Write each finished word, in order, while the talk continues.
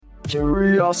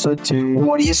Curiosity.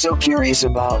 What are you so curious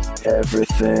about?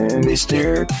 Everything,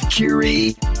 Mr.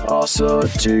 Curiosity.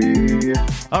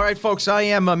 All right, folks, I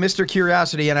am Mr.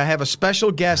 Curiosity, and I have a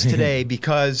special guest today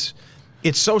because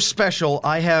it's so special.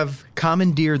 I have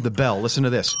commandeered the bell. Listen to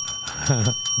this.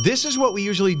 This is what we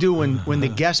usually do when the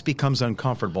guest becomes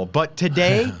uncomfortable. But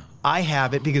today, I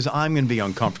have it because I'm going to be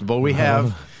uncomfortable. We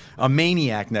have a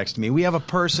maniac next to me. We have a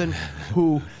person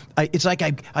who... it's like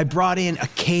I brought in a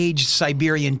caged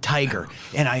Siberian tiger,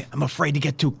 and I'm afraid to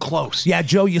get too close. Yeah,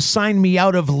 Joe, you signed me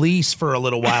out of lease for a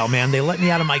little while, man. They let me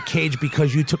out of my cage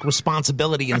because you took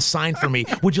responsibility and signed for me.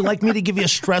 Would you like me to give you a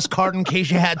stress card in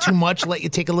case you had too much, let you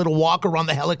take a little walk around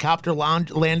the helicopter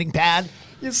landing pad?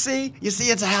 You see,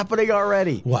 it's happening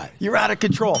already. What? You're out of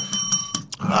control.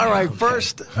 All right, okay.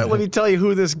 First, let me tell you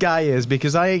who this guy is,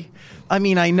 because I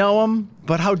mean, I know him,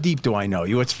 but how deep do I know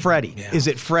you? It's Freddie. Yeah. Is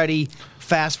it Freddie?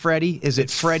 Fast Freddie? Is it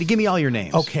Freddie? Give me all your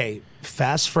names. Okay,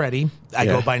 Fast Freddie. I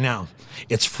go by now.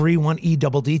 It's free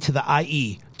 1-E-double-D to the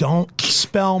I-E. Don't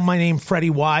spell my name Freddie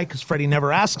Y, because Freddie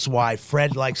never asks why.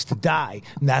 Fred likes to die.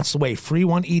 And that's the way. Free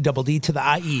 1-E-double-D to the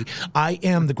I-E. I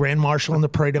am the Grand Marshal in the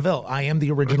Prairie de Ville. I am the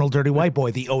original Dirty White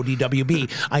Boy, the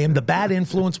ODWB. I am the bad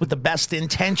influence with the best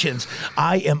intentions.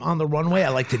 I am on the runway. I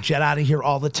like to jet out of here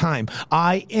all the time.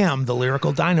 I am the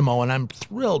Lyrical Dynamo, and I'm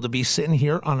thrilled to be sitting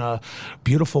here on a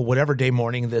beautiful whatever day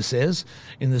morning this is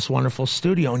in this wonderful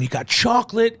studio. And you got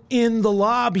chocolate in the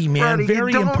lobby, man. Freddie,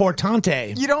 very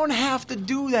importante. You don't have to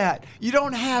do that. You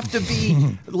don't have to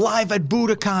be live at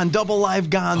Budokan, double live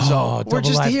Gonzo. We're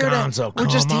just here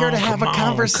to have a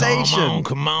conversation.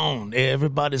 Come on.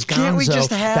 Everybody's Gonzo. Can't we just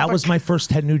have That was my first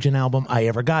Ted Nugent album I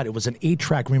ever got. It was an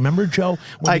 8-track. Remember, Joe?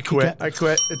 I quit.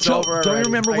 It's Joe, over already. Don't you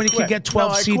remember when you could get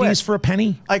 12 CDs for a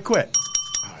penny? I quit.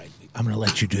 All right. I'm going to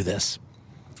let you do this.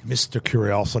 Mr.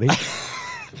 Curiosity.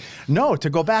 No, to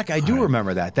go back, I do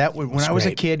remember that. When I was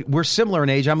a kid, we're similar in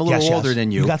age. I'm a little older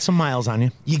than you. You got some miles on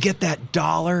you. You get that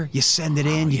 $1, you send it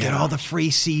in, you get all the free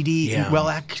CD,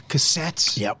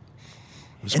 cassettes. Yep.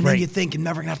 And then you think you're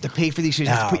never going to have to pay for these. You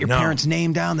have to put your parents'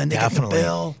 name down, then they get the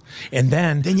bill. And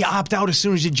then you opt out as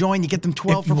soon as you join. You get them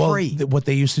 12 for free. What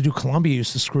they used to do, Columbia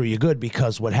used to screw you good,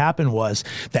 because what happened was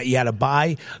that you had to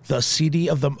buy the CD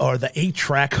of the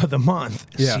 8-track of the month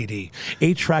CD,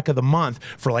 8-track of the month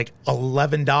for like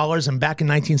 $11. And back in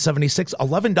 1976,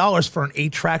 $11 for an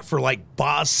 8-track for like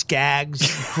Boz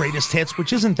Scaggs' greatest hits,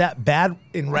 which isn't that bad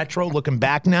in retro looking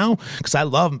back now, because I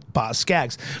love Boz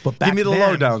Scaggs. But back Give me the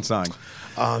lowdown song.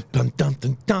 And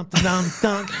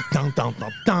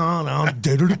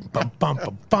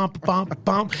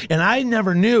I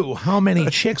never knew how many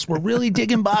chicks were really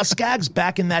digging Boz Scaggs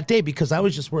back in that day, because I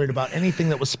was just worried about anything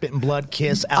that was spitting blood.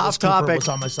 Kiss, Alice Cooper was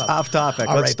on myself. Off topic.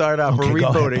 All Let's right. start off. Okay, We're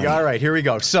rebooting. ahead, All right, here we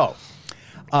go. So,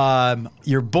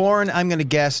 you're born, I'm going to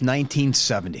guess,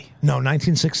 1970. No,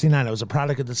 1969. I was a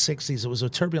product of the 60s. It was a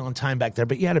turbulent time back there,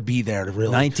 but you had to be there to really...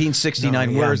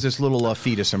 1969. Where does this little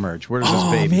fetus emerge? Where does this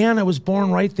baby? Oh, man, I was born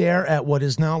right there at what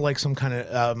is now like some kind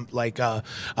of,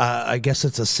 I guess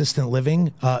it's assistant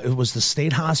living. It was the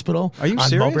State Hospital. Are you on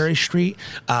serious? Mulberry Street.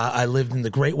 I lived in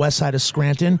the Great West Side of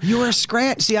Scranton. You were a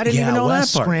Scranton? See, I didn't even know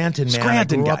West that part. Scranton, man.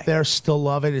 Scranton I grew guy. up there, still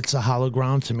love it. It's a hollow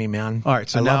ground to me, man. All right,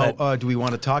 so I now, love it. do we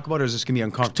want to talk about it, or is this going to be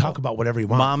uncomfortable? Talk about whatever you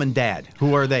want. Mom and Dad,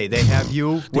 who are they? They have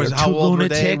you? They're How two old were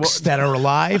they? lunatics that are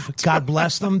alive. God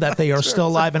bless them that they are still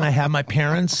alive, and I have my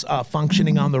parents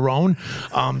functioning on their own.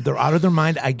 They're out of their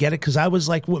mind. I get it, because I was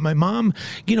like with my mom.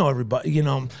 Everybody.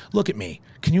 Look at me.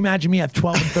 Can you imagine me at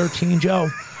 12 and 13, Joe?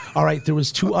 All right, there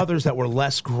was 2 others that were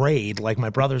less grade. Like my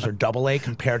brothers are AA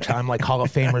compared to I'm like Hall of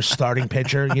Famer starting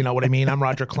pitcher. You know what I mean? I'm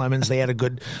Roger Clemens. They had a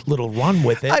good little run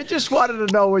with it. I just wanted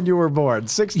to know when you were born.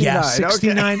 69. Yeah,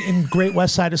 69 okay. in Great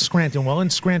West Side of Scranton. Well, in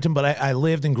Scranton, but I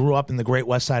lived and grew up in the Great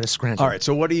West Side of Scranton. All right,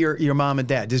 so what are your mom and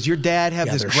dad? Does your dad have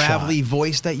this they're gravelly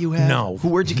voice that you have? No.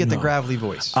 Where'd you get the gravelly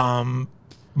voice?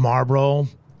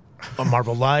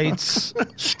 Marlboro Lights,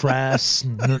 stress,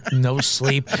 no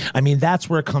sleep. I mean, that's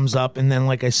where it comes up. And then,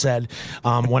 like I said,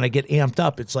 when I get amped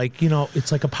up, it's like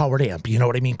a powered amp. You know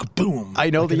what I mean? Boom. I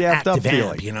know like the amped up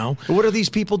feeling. Amp, you know. What are these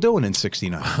people doing in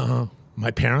 '69? My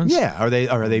parents? Yeah. Are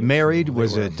they married?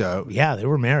 Yeah, they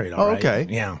were married. All right. Okay.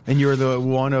 Yeah. And you're the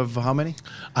one of how many?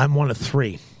 I'm one of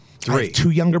 3. I have 2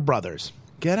 younger brothers.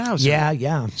 Get out.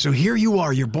 Yeah. So here you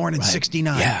are. You're born in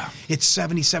 '69. Yeah. It's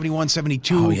 70, 71,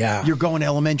 72. Oh, yeah. You're going to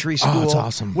elementary school. Oh, it's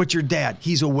awesome. What's your dad?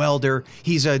 He's a welder.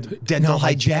 He's a dental My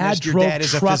hygienist. dad Your drove dad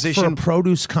is a truck physician. for a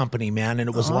produce company, man, and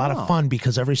it was a lot of fun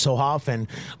because every so often,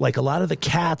 like a lot of the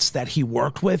cats that he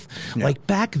worked with, like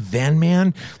back then,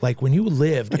 man, like when you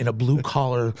lived in a blue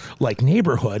collar like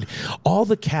neighborhood, all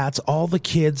the cats, all the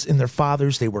kids and their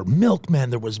fathers, they were milkmen,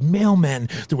 there was mailmen,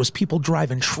 there was people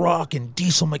driving truck and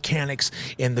diesel mechanics,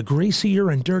 and the greasier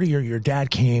and dirtier your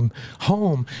dad came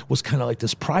home was kind of like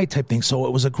this pride type thing. So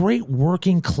it was a great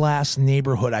working class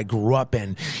neighborhood I grew up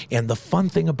in, and the fun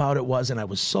thing about it was, and I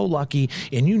was so lucky,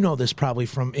 and you know this probably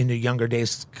from in the younger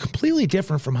days, completely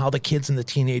different from how the kids and the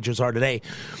teenagers are today.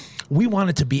 We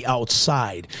wanted to be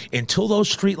outside. Until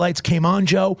those streetlights came on,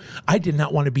 Joe, I did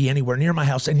not want to be anywhere near my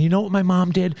house. And you know what my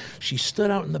mom did? She stood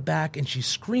out in the back and she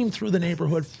screamed through the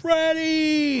neighborhood,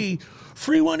 Freddie!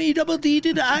 Free 1E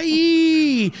to the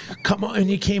IE. Come on.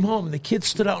 And you came home and the kids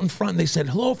stood out in front and they said,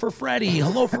 hello for Freddie,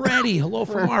 hello for Eddie, hello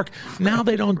for Mark. Now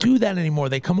they don't do that anymore.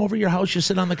 They come over your house, you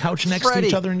sit on the couch next to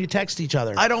each other and you text each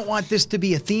other. I don't want this to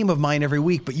be a theme of mine every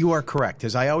week, but you are correct.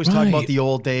 Because I always talk about the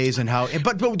old days and how,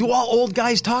 but do all old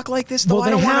guys talk like this? Though Well,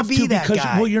 I don't want to be that because,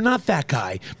 guy. Well, you're not that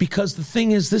guy. Because the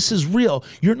thing is, this is real.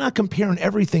 You're not comparing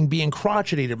everything being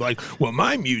crotchety. Like, well,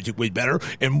 my music was better,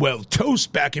 and well,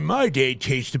 toast back in my day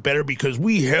tasted better because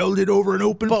we held it over an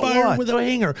open fire with a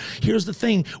hanger. Here's the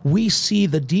thing. We see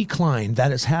the decline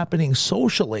that is happening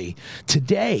socially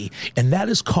today, and that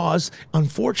is caused,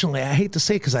 unfortunately, I hate to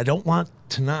say it because I don't want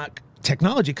to knock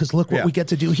technology, because look what we get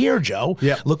to do here, Joe.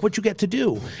 Look what you get to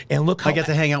do. And look how I get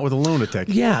to hang out with a lunatic.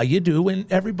 Yeah, you do. And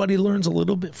everybody learns a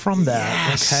little bit from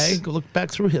that. Okay? Go look back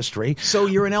through history. So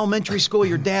you're in elementary school,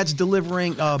 your dad's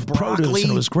delivering broccoli. Produce,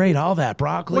 and it was great. All that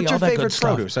broccoli, What's all your that favorite good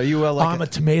stuff. produce? Are you like I'm a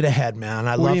tomato head, man.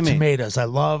 I love tomatoes. I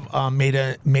love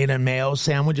tomato mayo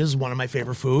sandwiches, one of my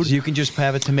favorite foods. So you can just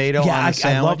have a tomato on a sandwich?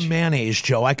 I love mayonnaise,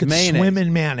 Joe. I could swim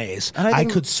in mayonnaise. I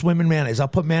could swim in mayonnaise. I'll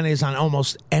put mayonnaise on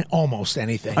almost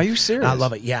anything. Are you serious? I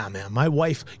love it. Yeah, man. My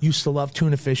wife used to love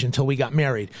tuna fish until we got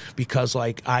married, because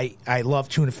like I love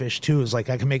tuna fish too. It's like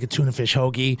I can make a tuna fish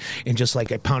hoagie and just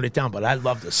like I pound it down, but I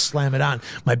love to slam it on.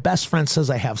 My best friend says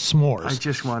I have s'mores. I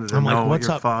just wanted to know what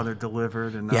your father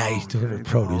delivered. And yeah, he delivered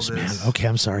produce, man. Okay,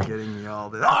 I'm sorry. Getting me all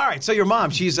this. All right, so your mom,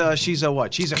 she's a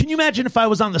what? She's a. Can you imagine if I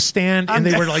was on the stand and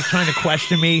they were like trying to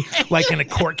question me, like in a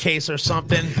court case or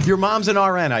something? Your mom's an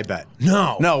RN, I bet.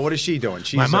 No. What is she doing?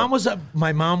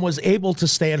 My mom was able to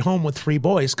stay at home with 3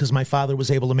 boys because my father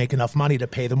was able to make enough money to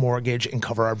pay the mortgage and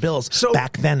cover our bills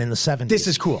back then in the 70s. This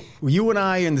is cool. You and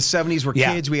I in the 70s were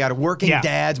kids. We had working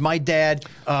dads. My dad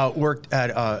worked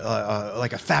at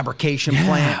like a fabrication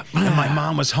plant, and my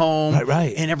mom was home.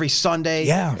 Right. And every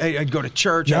Sunday, I'd go to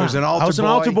church. I was an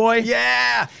altar boy.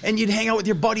 Yeah. And you'd hang out with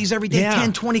your buddies every day.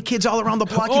 10, 20 kids all around the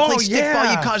block. You play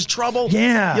stickball. You cause trouble.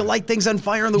 Yeah. You light things on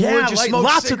fire in the woods. You smoke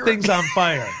lots cigarettes. of things on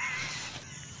fire.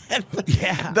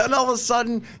 Then all of a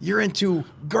sudden, you're into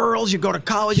girls, you go to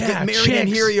college, you get married, and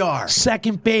here you are.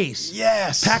 Second base.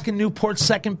 Yes. Packing Newport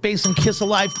second base and Kiss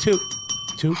Alive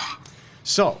 2.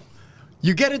 So,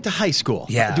 you get into high school.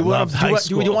 Yeah, high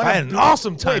school. I had an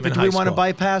awesome time in high school. Do we want to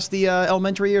bypass the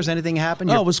elementary years? Anything happen?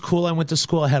 Oh, it was cool. I went to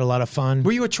school. I had a lot of fun.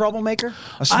 Were you a troublemaker?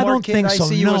 A smart I don't kid? think so. I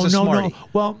see you as a smarty.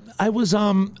 Well,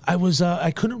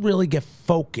 I couldn't really get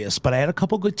focused, but I had a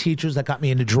couple good teachers that got me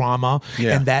into drama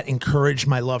and that encouraged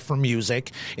my love for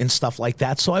music and stuff like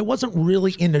that. So I wasn't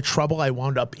really into trouble. I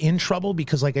wound up in trouble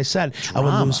because, like I said, I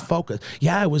would lose focus.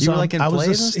 Yeah, I was. You were like in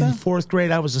plays and in stuff? 4th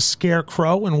grade. I was a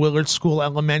scarecrow in Willard School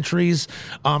Elementary's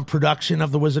production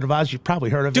of The Wizard of Oz. You've probably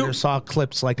heard of it or saw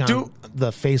clips like on the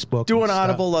Facebook. Do an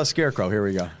audible scarecrow. Here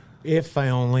we go. If I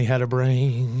only had a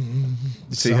brain.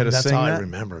 So you had to that's sing all that? I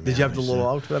remember. Man. Did you have the little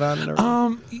outfit on and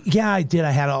everything? Yeah, I did. I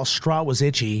had all straw was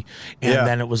itchy, and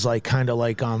then it was like kind of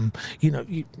like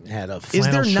you had a flannel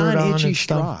Is there shirt on non-itchy and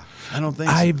straw? Stuff. I don't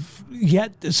think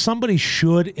so. Somebody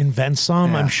should invent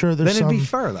some. I'm sure there's then some. it'd be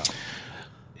fur though.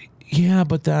 Yeah,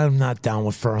 but I'm not down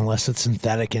with fur unless it's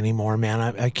synthetic anymore, man.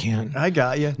 I can't. I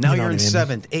got you. Now you're in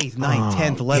 7th, 8th, 9th,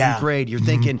 10th, 11th grade. You're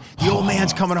thinking, the old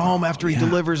man's coming home after he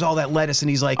delivers all that lettuce, and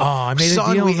he's like, I made a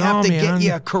son, deal. we have to man. get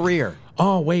you a career.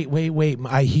 Oh, wait.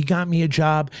 He got me a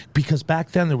job because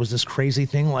back then there was this crazy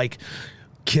thing like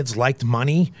kids liked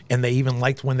money, and they even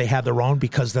liked when they had their own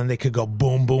because then they could go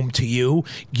boom, boom to you.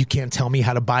 You can't tell me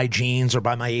how to buy jeans or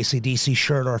buy my AC/DC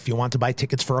shirt, or if you want to buy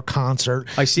tickets for a concert.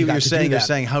 I see what you're saying. You're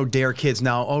saying, how dare kids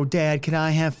now? Oh, Dad, can I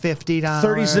have $50?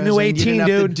 30's the new 18, you didn't dude.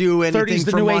 have to do anything 30's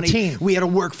the for new money. 18. We had to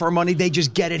work for money. They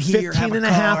just get it here. 15 and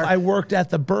a half. I worked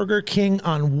at the Burger King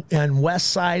on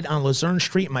West Side on Luzerne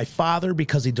Street. My father,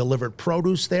 because he delivered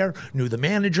produce there, knew the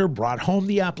manager, brought home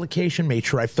the application, made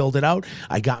sure I filled it out.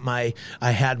 I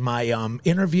I had my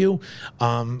interview,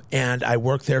 and I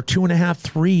worked there 2.5,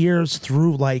 3 years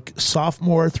through like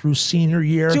sophomore through senior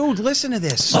year. Dude, listen to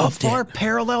this. So far,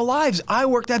 parallel lives. I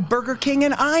worked at Burger King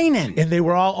in Einan. And they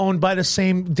were all owned by the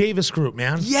same Davis Group,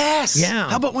 man. Yes. Yeah.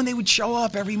 How about when they would show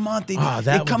up every month? They'd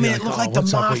come in, it looked like the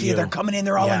what's up with mafia. you? They're coming in,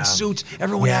 they're all in suits.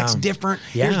 Everyone acts different.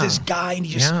 Here's this guy, and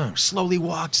he just slowly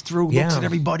walks through, looks at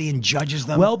everybody, and judges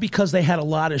them. Well, because they had a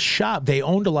lot of they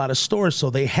owned a lot of stores, so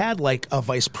they had like a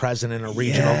vice president, a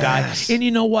regional guy. And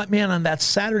you know what, man? On that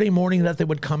Saturday morning that they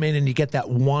would come in, and you get that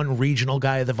one regional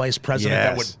guy, the vice president,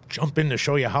 that would jump in to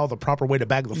show you how the proper way to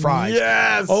bag the fries.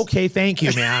 Yes. Okay, thank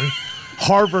you, man.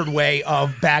 Harvard way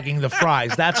of bagging the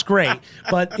fries. That's great.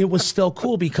 But it was still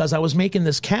cool because I was making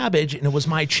this cabbage, and it was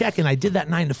my check, and I did that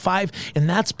 9 to 5. And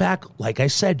that's back, like I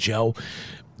said, Joe,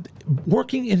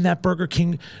 working in that Burger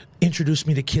King introduced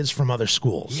me to kids from other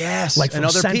schools. Yes, like from and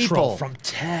other Central, people. from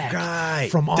Tech, Right.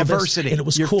 from all diversity. This, and it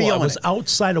was You're cool. I feeling was it.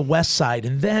 outside of West Side,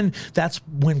 and then that's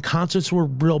when concerts were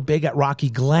real big at Rocky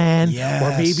Glen. Yes.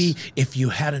 Or maybe if you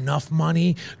had enough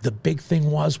money, the big thing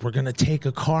was we're going to take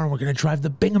a car and we're going to drive to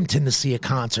Binghamton to see a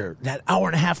concert. That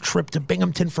hour-and-a-half trip to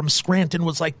Binghamton from Scranton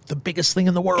was like the biggest thing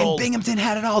in the world. And Binghamton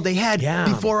had it all. They had,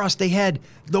 before us, they had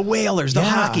the Whalers, the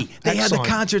hockey. They had the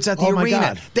concerts at the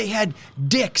arena. They had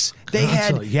Dick's. They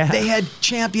had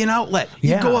Champion Outlet.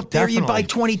 You go up there, you buy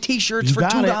 20 T-shirts for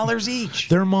 $2 each.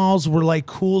 Their malls were like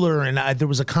cooler, and there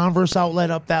was a Converse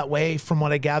outlet up that way. From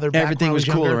what I gathered, back everything when I was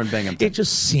younger. cooler in Binghamton. It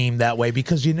just seemed that way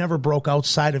because you never broke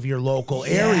outside of your local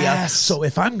area. So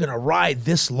if I'm going to ride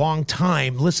this long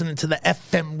time listening to the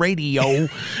FM radio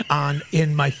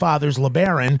in my father's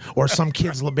LeBaron or some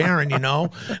kid's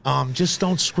LeBaron, just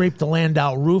don't scrape the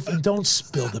landau roof and don't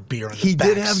spill the beer in the He back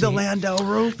did have seat. the landau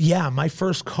roof? Yeah, my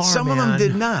first car. Some of them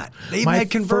did not. They even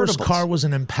had convertibles. My first car was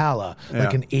an Impala,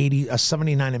 like a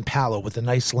 79 Impala with a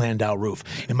nice landau roof.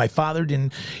 And my father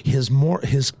didn't.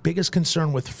 His biggest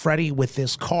concern with Freddie with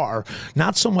this car,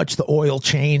 not so much the oil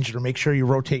change or make sure you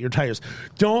rotate your tires.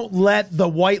 Don't let the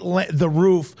the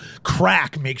roof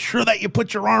crack. Make sure that you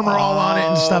put your armor all on it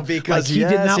and stuff. Because he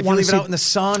did not if want you to leave it out in the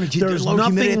sun, there's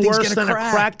nothing worse than a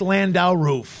cracked landau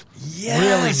roof. Yes.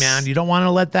 Really, man. You don't want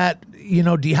to let that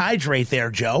dehydrate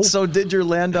there, Joe. So did your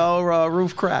landau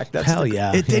roof crack? Hell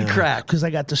yeah. It did crack. Because I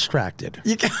got distracted.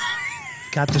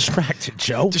 Got distracted,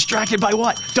 Joe. Distracted by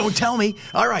what? Don't tell me.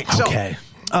 All right. So, okay.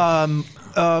 I'm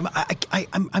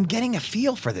getting a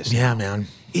feel for this. Yeah, now. Man.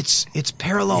 It's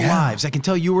parallel lives. I can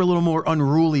tell you were a little more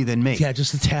unruly than me. Yeah,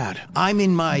 just a tad. I'm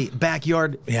in my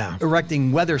backyard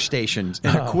erecting weather stations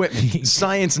and equipment.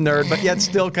 Science nerd, but yet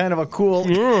still kind of a cool.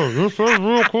 Yeah, this is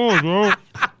real cool, Joe.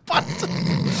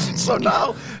 So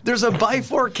now there's a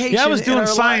bifurcation. Yeah, I was doing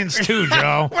science too,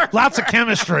 Joe. Lots of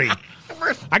chemistry.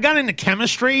 I got into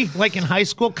chemistry like in high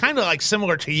school, kind of like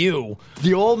similar to you.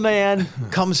 The old man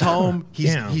comes home.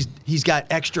 He's got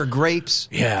extra grapes.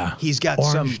 Yeah. He's got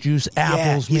orange some juice,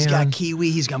 apples. He's got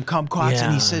kiwi. He's got kumquats,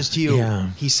 and he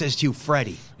says to you,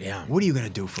 Freddie. Yeah. What are you going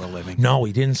to do for a living? No,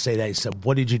 he didn't say that. He said,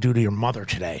 "What did you do to your mother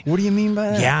today?" What do you mean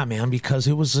by that? Yeah, man, because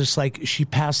it was just like she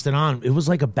passed it on. It was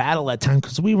like a battle at times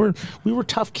because we were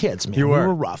tough kids, man. We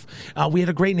were rough. We had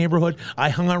a great neighborhood. I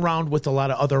hung around with a lot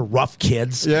of other rough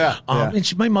kids. Yeah.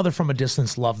 And my mother from a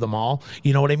distance loved them all.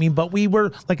 You know what I mean? But we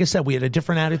were, like I said, we had a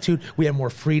different attitude. We had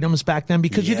more freedoms back then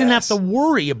because you didn't have to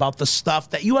worry about the stuff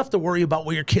that you have to worry about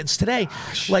with your kids today.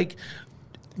 Like,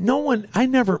 when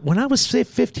I was say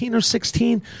 15 or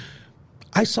 16,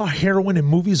 I saw heroin in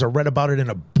movies or read about it in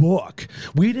a book.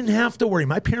 We didn't have to worry.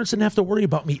 My parents didn't have to worry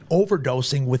about me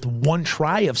overdosing with one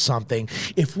try of something.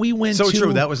 If we went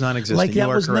true. That was non-existent. Like that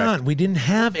you was correct. none. We didn't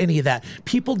have any of that.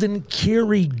 People didn't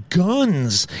carry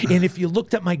guns. And if you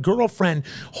looked at my girlfriend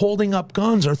holding up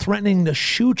guns or threatening to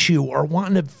shoot you or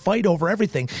wanting to fight over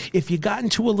everything, if you got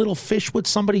into a little fish with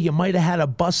somebody, you might have had a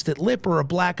busted lip or a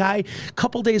black eye. A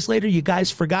couple days later, you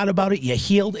guys forgot about it. You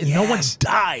healed, and no one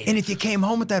died. And if you came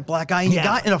home with that black eye and you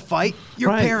got in a fight,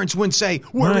 your parents wouldn't say,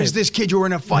 "Where is this kid you were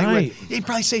in a fight with?" They'd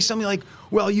probably say something like,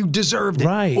 "Well, you deserved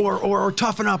it," or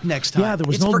 "Toughen up next time." Yeah, there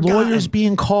was no lawyers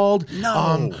being called.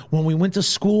 No. When we went to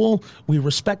school, we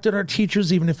respected our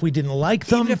teachers, even if we didn't like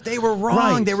them. Even if they were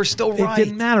wrong, they were still right. It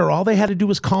didn't matter. All they had to do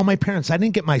was call my parents. I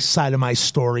didn't get my side of my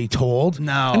story told.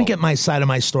 No. I didn't get my side of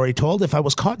my story told. If I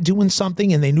was caught doing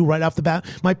something and they knew right off the bat,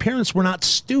 my parents were not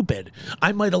stupid.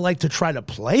 I might have liked to try to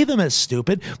play them as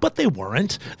stupid, but they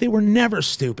weren't. They were never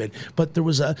stupid. But there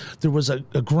was a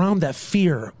ground, that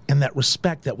fear and that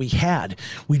respect that we had.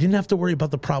 We didn't have to worry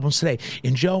about the problems today.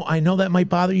 And Joe, I know that might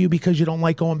bother you because you don't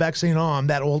like going back saying, "Oh, I'm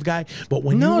that old guy." But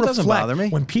when you reflect, it doesn't bother me.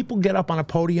 When people get up on a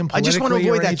podium, I just want to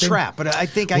avoid that anything, trap. But I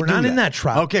think we're not in that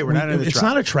trap. Okay, we're not in the trap. It's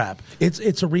not a trap.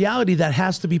 It's a reality that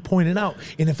has to be pointed out.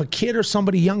 And if a kid or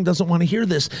somebody young doesn't want to hear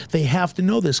this, they have to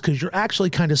know this because you're actually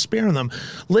kind of sparing them.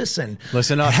 Listen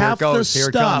up. Half Here it goes. the Here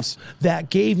it stuff comes. that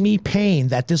gave me pain,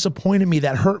 that disappointed me,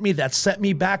 that hurt me, that set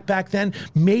me back then,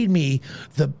 made me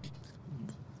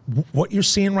what you're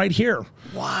seeing right here.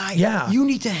 Why? Yeah. You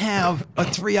need to have a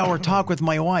 3-hour talk with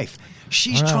my wife.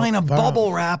 She's trying to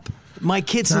bubble wrap my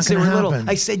kids since they were little.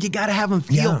 I said, you got to have them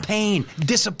feel pain,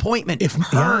 disappointment,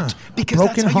 hurt, because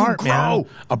broken that's how heart, you grow. Man.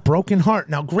 A broken heart.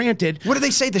 Now, granted. What do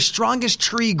they say? The strongest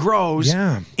tree grows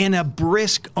in a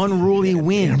brisk, unruly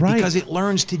wind because it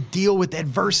learns to deal with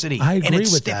adversity. I agree and it with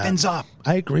stiffens up.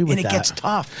 I agree with that. And it gets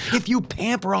tough. If you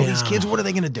pamper all these kids, what are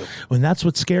they going to do? And that's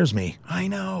what scares me. I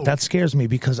know. That scares me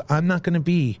because I'm not going to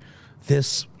be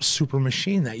this super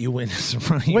machine that you witness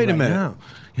running Wait a right minute. now.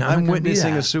 Yeah, I'm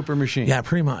witnessing a super machine. Yeah,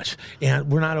 pretty much.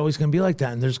 And we're not always going to be like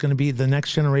that. And there's going to be the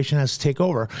next generation has to take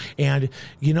over. And,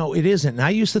 you know, it isn't. And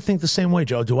I used to think the same way,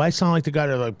 Joe. Do I sound like the guy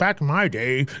that, like, back in my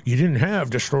day, you didn't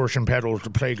have distortion pedals to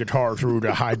play guitar through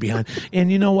to hide behind?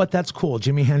 And you know what? That's cool.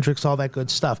 Jimi Hendrix, all that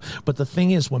good stuff. But the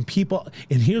thing is, when people,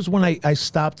 and here's when I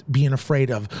stopped being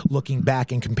afraid of looking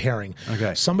back and comparing.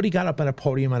 Okay. Somebody got up at a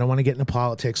podium. I don't want to get into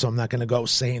politics, so I'm not going to go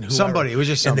saying who. Somebody. It was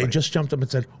just somebody. And they just jumped up and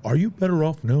said, "Are you better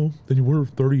off now than you were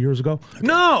 30 years ago?" Okay.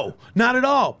 No, not at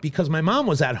all. Because my mom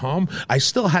was at home. I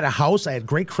still had a house. I had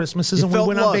great Christmases, and we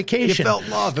went on vacation. You felt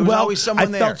love. There was always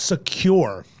someone there. I felt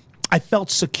secure. I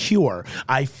felt secure.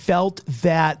 I felt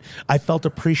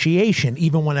appreciation.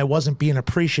 Even when I wasn't being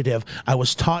appreciative, I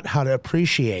was taught how to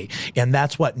appreciate. And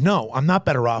that's what, no, I'm not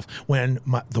better off when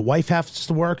the wife has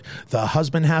to work, the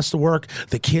husband has to work,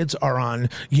 the kids are on,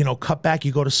 cut back.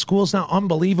 You go to schools now,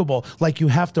 unbelievable. Like you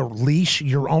have to leash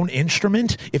your own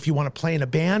instrument if you want to play in a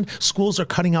band. Schools are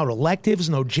cutting out electives,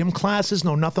 no gym classes,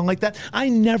 no nothing like that. I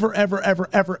never, ever, ever,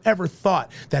 ever, ever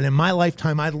thought that in my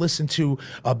lifetime I'd listen to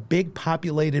a big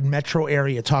populated metro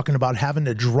area talking about having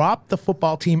to drop the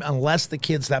football team unless the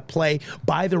kids that play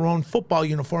buy their own football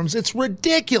uniforms. It's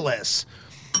ridiculous.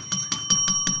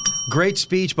 Great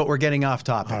speech, but we're getting off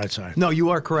topic. All right, sorry. No,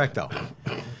 you are correct, though.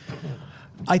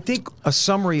 I think a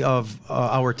summary of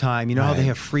our time, how they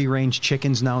have free-range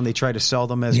chickens now and they try to sell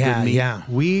them as good meat? Yeah.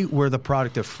 We were the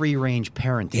product of free-range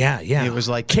parenting. Yeah. It was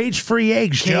like cage-free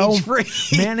eggs, Joe.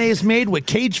 Cage-free. Mayonnaise made with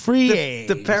cage-free eggs.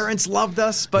 The parents loved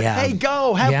us, but hey,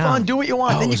 go, have fun, do what you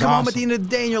want. Then you come home at the end of the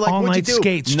day and you're like, what'd you do? All-night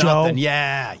skates, Nothing. Joe.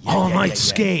 Yeah. All-night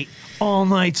skate.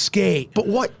 All-night skate. But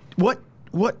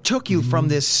what took you from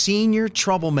this senior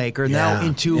troublemaker now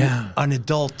into an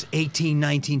adult, 18,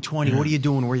 19, 20? What are you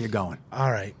doing? Where are you going? All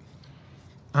right.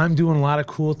 I'm doing a lot of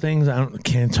cool things.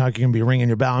 Can't talk. You're gonna be ringing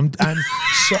your bell.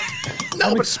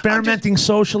 I'm experimenting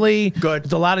socially. Good.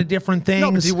 With a lot of different things.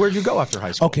 No, but where'd you go after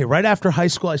high school? Okay, right after high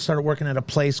school, I started working at a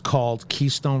place called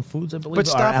Keystone Foods, I believe. But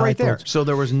stop right there. So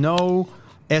there was no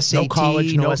SAT, no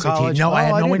college, no SAT. college. No, I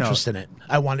had no didn't interest in it.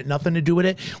 I wanted nothing to do with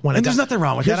it. And there's nothing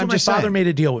wrong with that. I'm just saying. My father made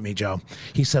a deal with me, Joe.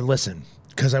 He said, "Listen,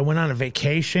 because I went on a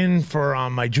vacation for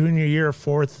my junior year,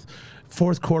 fourth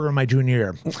quarter of my junior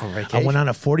year. I went on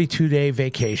a 42-day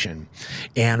vacation.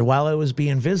 And while I was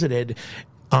being visited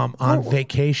on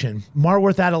vacation,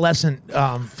 Marworth Adolescent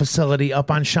Facility up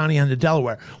on Shawnee Under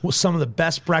Delaware was some of the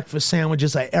best breakfast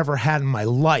sandwiches I ever had in my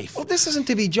life. Well, this isn't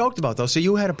to be joked about, though. So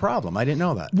you had a problem. I didn't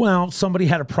know that. Well, somebody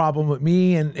had a problem with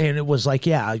me, and it was like,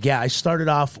 I started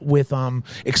off with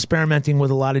experimenting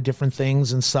with a lot of different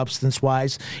things and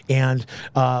substance-wise, and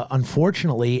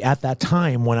unfortunately, at that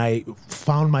time, when I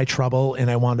found my trouble and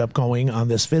I wound up going on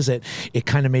this visit, it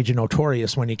kind of made you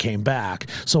notorious when you came back.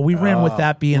 So we ran with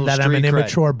that, being that I'm an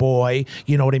immature boy,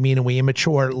 you know what I mean, and we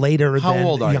immature later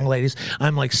than young ladies.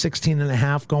 I'm like 16 and a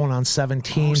half, going on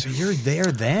 17. Oh, so you're there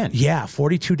then. Yeah,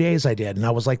 42 days I did, and I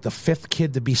was like the 5th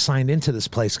kid to be signed into this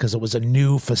place because it was a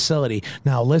new facility.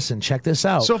 Now listen, check this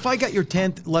out. So if I got your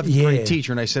 10th, 11th grade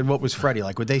teacher and I said, what was Freddie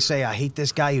like? Would they say, I hate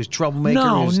this guy, he was troublemaker?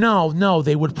 No.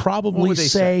 They would probably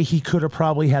say he could have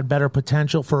probably had better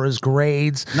potential for his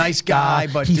grades. Nice guy,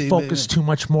 but he focused too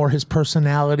much more his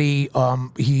personality.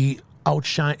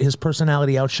 His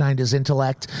personality outshined his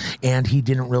intellect, and he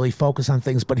didn't really focus on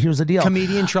things. But here's the deal: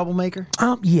 comedian, troublemaker.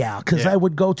 Because I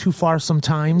would go too far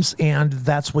sometimes, and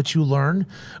that's what you learn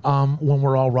when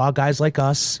we're all raw guys like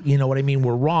us. You know what I mean?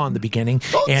 We're raw in the beginning,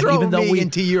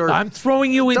 I'm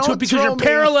throwing you into it because you're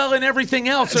paralleling everything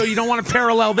else. So you don't want to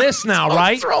parallel this now,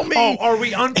 right? Throw me. Oh, are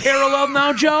we unparalleled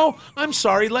now, Joe? I'm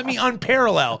sorry. Let me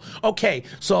unparallel. Okay,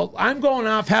 so I'm going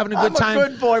off having a good time. I'm a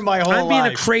good boy my whole life. I'm being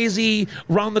a crazy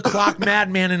round the clock jock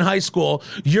madman in high school.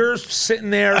 You're sitting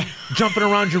there jumping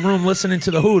around your room listening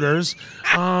to the Hooters.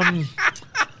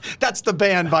 That's the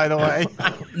band, by the way.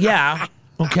 Yeah.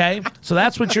 Okay. So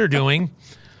that's what you're doing.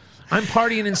 I'm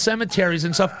partying in cemeteries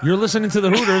and stuff. You're listening to the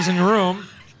Hooters in your room,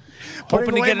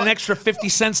 hoping to get an extra 50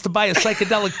 cents to buy a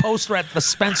psychedelic poster at the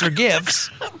Spencer Gifts.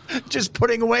 Just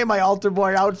putting away my altar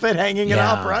boy outfit, hanging it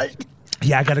up, right?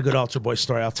 Yeah, I got a good altar boy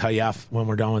story. I'll tell you when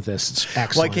we're done with this. It's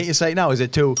excellent. Why can't you say it now? Is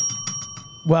it too?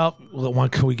 Well,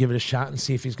 can we give it a shot and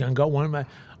see if he's going to go? One of my.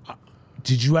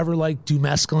 Did you ever do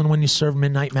mescaline when you serve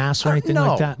midnight mass or anything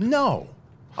like that? No,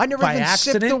 I never By even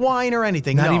accident? sipped the wine or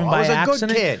anything. Not no, even by I was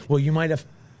accident? a good kid. Well, you might have.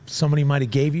 Somebody might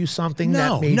have gave you something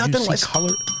that made nothing you see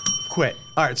color. Quit.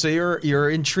 All right, so you're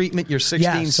in treatment. You're 16,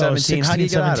 Yeah, so 17. How do you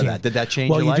get 16, out of that? Did that change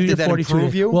your life? Do Did that 42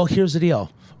 improve you? Well, here's the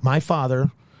deal. My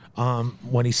father,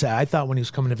 when he said, I thought when he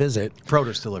was coming to visit,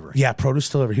 Produce delivery. yeah, produce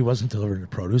delivery. He wasn't delivering the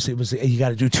produce. It was you got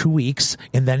to do 2 weeks,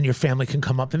 and then your family can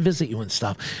come up and visit you and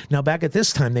stuff. Now, back at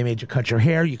this time, they made you cut your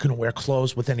hair. You couldn't wear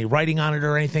clothes with any writing on it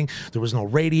or anything. There was no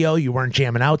radio. You weren't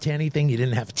jamming out to anything. You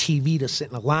didn't have TV to sit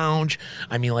in a lounge.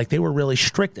 I mean, they were really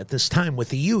strict at this time with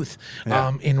the youth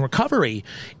in recovery.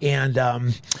 And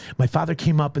my father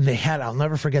came up, and they had, I'll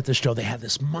never forget this, Joe, they had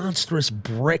this monstrous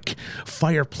brick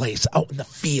fireplace out in the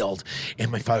field.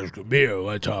 And my father's going, Bill,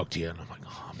 I talk to you. And I'm like,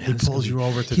 oh, man. He pulls you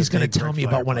over to He's the going big to tell brick me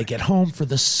about when I fireplace. get home for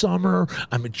the summer.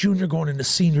 I'm a junior going into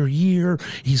senior year.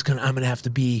 I'm going to have to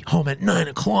be home at 9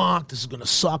 o'clock. This is going to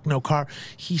suck. No car.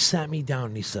 He sat me down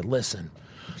and he said, listen,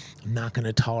 I'm not going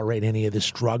to tolerate any of this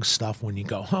drug stuff when you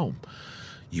go home.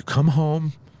 You come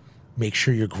home, make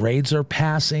sure your grades are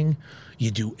passing. You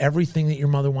do everything that your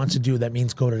mother wants to do. That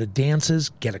means go to the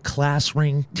dances, get a class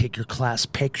ring, take your class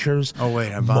pictures. Oh,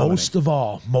 wait, I'm vomiting.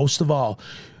 Most of all,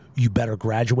 you better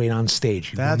graduate on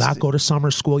stage. You will That's not go to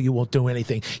summer school. You won't do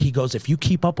anything. He goes, if you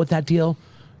keep up with that deal,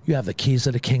 you have the keys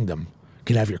of the kingdom. You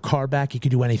can have your car back. You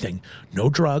can do anything. No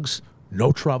drugs,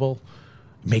 no trouble.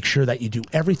 Make sure that you do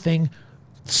everything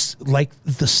like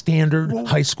the standard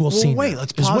high school senior. Wait,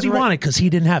 let's is pause what he right- wanted because he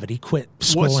didn't have it. He quit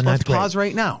school in Let's ninth grade. pause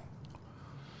right now.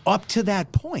 Up to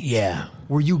that point, Yeah.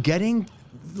 were you getting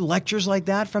lectures like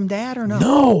that from Dad or no?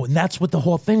 No, and that's what the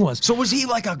whole thing was. So was he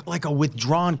like a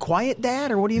withdrawn, quiet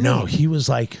dad, or what do you No, mean? he was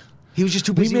like. He was just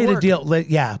too We busy made working. a deal.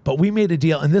 Yeah, but we made a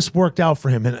deal, and this worked out for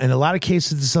him. And in a lot of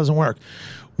cases, this doesn't work.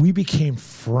 We became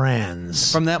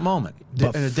friends. From that moment, But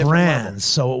at a different level. friends.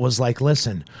 So it was like,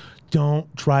 listen,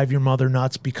 don't drive your mother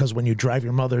nuts because when you drive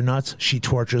your mother nuts, she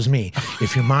tortures me.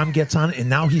 If your mom gets on it, and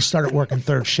now he started working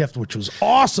third shift, which was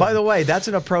awesome. By the way, that's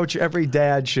an approach every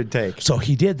dad should take. So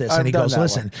he did this, I've and he done goes, that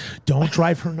listen, don't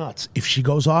drive her nuts. If she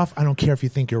goes off, I don't care if you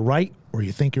think you're right or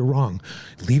you think you're wrong.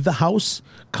 Leave the house,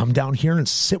 come down here and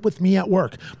sit with me at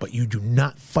work, but you do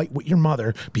not fight with your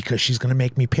mother because she's going to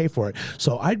make me pay for it.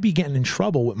 So I'd be getting in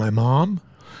trouble with my mom,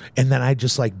 and then I'd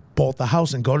just bolt the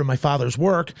house and go to my father's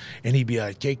work, and he'd be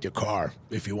like, take the car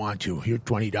if you want to. Here's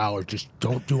 $20. Just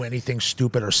don't do anything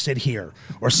stupid or sit here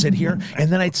or sit here. And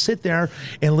then I'd sit there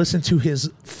and listen to his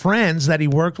friends that he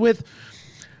worked with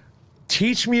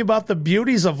teach me about the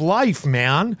beauties of life,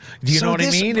 man. Do you So know what I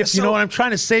this- mean? If you so- know what I'm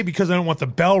trying to say, because I don't want the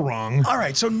bell rung. All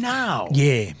right, so now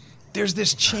Yeah. there's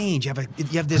this change. You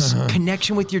have this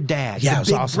connection with your dad. Yeah, it the was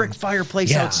big awesome. brick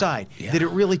fireplace Yeah, outside. yeah. Did it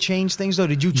really change things though?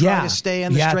 Did you try to stay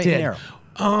on the straight and narrow?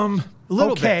 A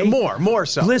little bit. More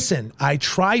so. Listen, I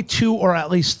tried to, or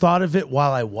at least thought of it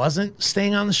while I wasn't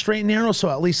staying on the straight and narrow. So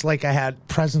at least I had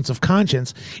presence of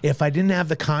conscience. If I didn't have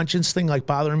the conscience thing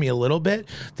bothering me a little bit,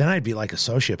 then I'd be like a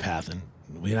sociopath, and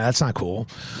that's not cool.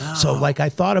 No. So I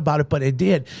thought about it, but it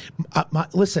did.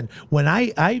 Listen, when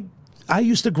I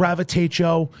used to gravitate,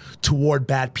 Joe, toward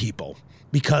bad people.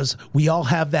 Because we all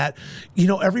have that,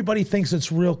 everybody thinks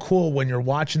it's real cool when you're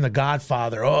watching The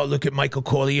Godfather. Oh, look at Michael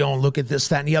Corleone, look at this,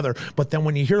 that, and the other. But then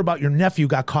when you hear about your nephew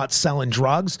got caught selling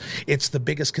drugs, it's the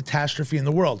biggest catastrophe in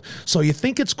the world. So you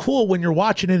think it's cool when you're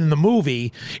watching it in the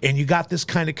movie and you got this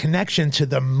kind of connection to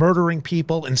the murdering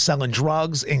people and selling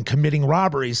drugs and committing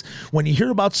robberies. When you hear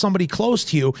about somebody close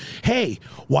to you, hey,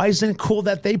 why isn't it cool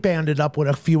that they banded up with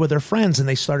a few of their friends and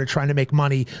they started trying to make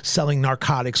money selling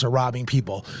narcotics or robbing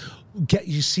people?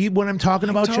 You see what I'm talking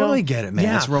about, Joe? I totally get it, man.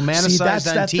 Yeah. It's romanticized that's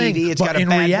on that TV. thing. It's But got a in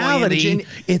bad boy reality, image.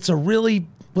 it's a really,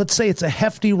 let's say it's a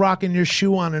hefty rock in your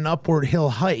shoe on an upward hill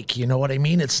hike. You know what I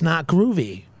mean? It's not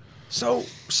groovy. So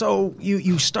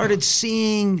you started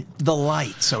seeing the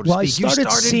light, so to Well, I speak. You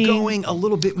started started seeing- going a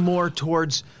little bit more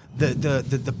towards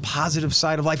the positive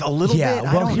side of life a little bit? Yeah,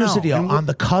 well, here's the deal. On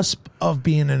the cusp of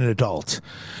being an adult,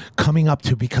 coming up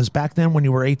to, because back then when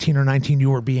you were 18 or 19, you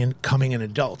were becoming an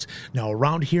adult. Now,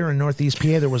 around here in Northeast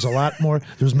PA, there was a lot more,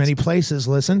 there was many places,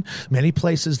 many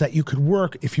places that you could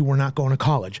work if you were not going to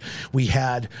college. We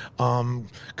had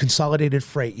Consolidated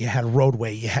Freight, you had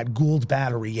Roadway, you had Gould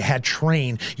Battery, you had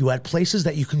Train, you had places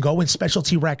that you can go in,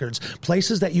 Specialty Records,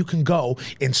 places that you can go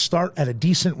and start at a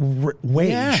decent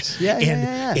wage. Yes.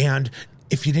 And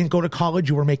if you didn't go to college,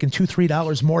 you were making $2,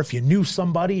 $3 more if you knew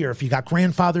somebody, or if you got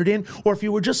grandfathered in, or if you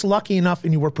were just lucky enough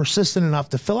and you were persistent enough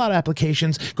to fill out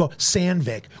applications.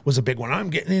 Sandvik was a big one. I'm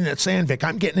getting in at Sandvik.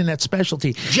 I'm getting in at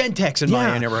Specialty. Gentex in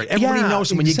my neighborhood. Everybody knows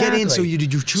them. When you get in,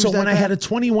 did you choose that? So when I had a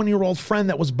 21-year-old friend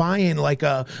that was buying like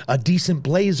a decent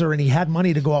Blazer, and he had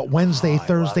money to go out Wednesday,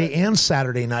 Thursday, and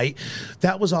Saturday night,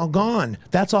 that was all gone.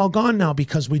 That's all gone now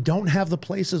because we don't have the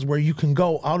places where you can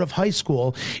go out of high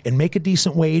school and make a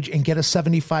decent wage and get a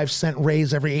 75-cent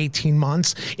raise every 18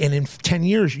 months, and in 10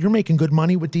 years you're making good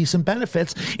money with decent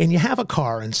benefits, and you have a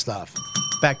car and stuff.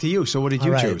 Back to you. So what did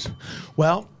you choose?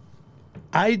 Well,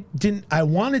 I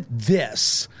wanted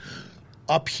this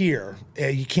up here.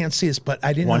 You can't see this, but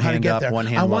I didn't know how to get there.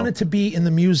 I wanted to be in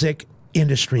the music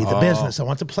industry, the business. I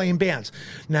want to play in bands.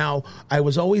 Now, I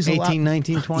was always 18,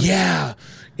 19, 20? Yeah.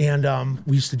 And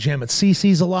we used to jam at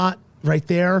CC's a lot. Right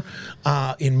there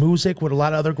in music with a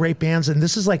lot of other great bands, and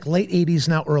this is like late 80s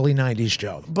now, early 90s,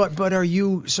 Joe. But are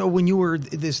you, so when you were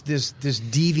this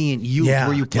deviant youth,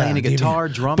 were you playing a guitar,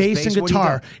 drums, bass and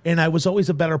guitar? And I was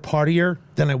always a better partier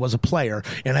than I was a player,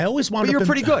 and I always wanted. But you're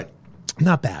pretty good.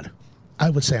 Not bad. I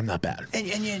would say I'm not bad.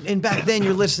 And back then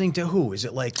you're listening to who? Is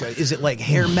it like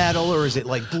hair metal, or is it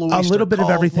like Blue A Oyster little bit Cult?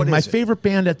 of everything. My What is it? favorite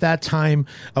band at that time,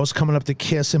 I was coming up to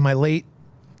Kiss in my late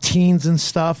teens and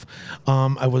stuff.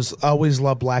 I always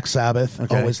loved Black Sabbath.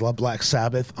 Okay. Always loved Black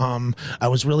Sabbath. I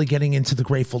was really getting into the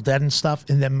Grateful Dead and stuff.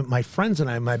 And then my friends and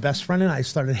I, my best friend and I,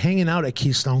 started hanging out at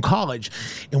Keystone College,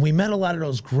 and we met a lot of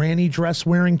those granny dress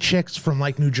wearing chicks from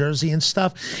like New Jersey and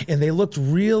stuff. And they looked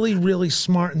really, really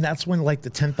smart. And that's when like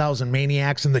the 10,000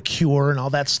 Maniacs and The Cure and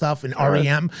all that stuff and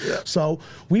REM. Yeah. So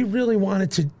we really wanted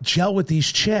to gel with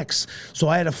these chicks. So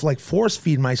I had to like force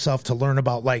feed myself to learn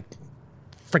about like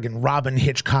friggin' Robin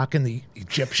Hitchcock and the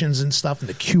Egyptians and stuff and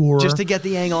The Cure. Just to get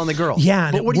the angle on the girl. Yeah,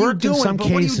 and but what it are you worked in doing? some But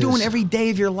what are you cases. doing every day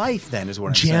of your life then is what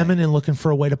I'm saying? Jamming and looking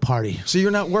for a way to party. So you're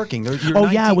not working. You're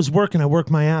Yeah, I was working. I worked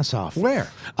my ass off. Where?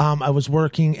 I was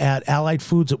working at Allied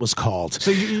Foods, it was called.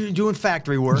 So you're doing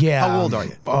factory work. Yeah. How old are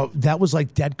you? That was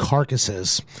like dead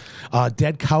carcasses.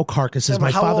 Dead cow carcasses. Yeah,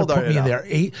 My how father old are put you me in now?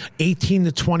 there. 18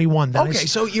 to 21. Then Okay,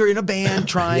 so you're in a band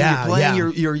trying, Yeah,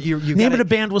 you're playing, yeah. you name of the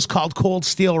band was called Cold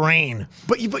Steel Rain.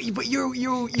 But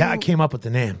you Yeah, I came up with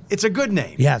the name. It's a good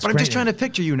name. Yeah, it's but I'm great just trying name. to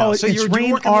picture you now. Oh, so it's you're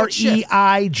Rain, working what shift?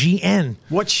 REIGN.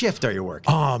 What shift are you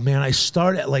working? Oh man, I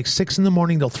start at like 6 in the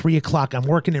morning till 3 o'clock. I'm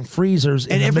working in freezers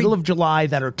in the middle of July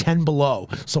that are 10 below.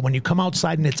 So when you come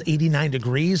outside and it's 89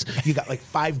 degrees, you got like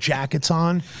 5 jackets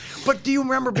on. But do you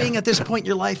remember being at this point in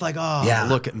your life like,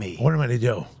 look at me? What am I to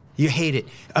do? You hate it.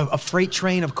 A freight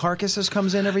train of carcasses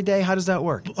comes in every day? How does that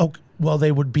work? Oh, well,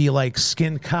 they would be like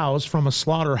skinned cows from a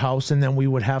slaughterhouse, and then we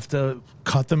would have to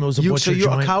cut them. It was a butcher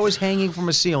joint. A cow is hanging from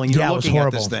a ceiling. You're Yeah, it was looking at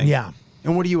horrible. this thing. Yeah.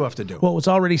 And what do you have to do? Well, it was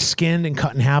already skinned and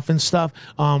cut in half and stuff.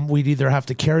 We'd either have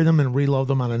to carry them and reload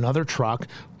them on another truck,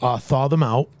 thaw them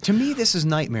out. To me, this is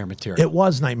nightmare material. It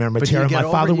was nightmare material. My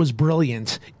father was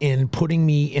brilliant in putting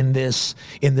me in this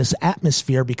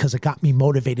atmosphere because it got me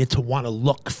motivated to want to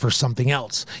look for something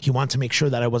else. He wanted to make sure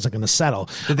that I wasn't going to settle.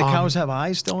 Did the cows have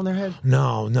eyes still in their head?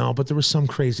 No, but there was some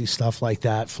crazy stuff like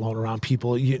that floating around.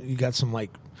 People, you got some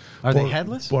like. Are they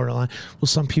headless? Borderline. Well,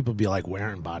 some people be like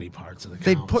wearing body parts of the cow.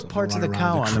 They put parts of the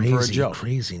cow on them for a joke.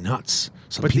 Crazy nuts.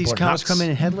 But these cows come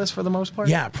in headless for the most part?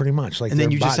 Yeah, pretty much. Like, and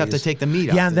then you just have bodies. to take the meat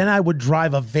out. Yeah, and then I would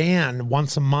drive a van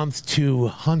once a month to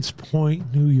Hunts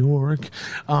Point, New York,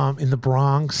 in the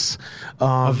Bronx.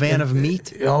 A van of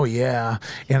meat? Oh, yeah.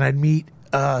 And I'd meet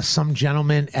some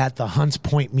gentleman at the Hunts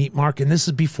Point Meat Market. And this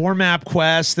is before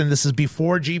MapQuest, and this is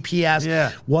before GPS.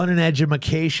 Yeah. What an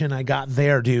education I got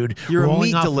there, dude. You're rolling a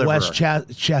meat off deliverer. West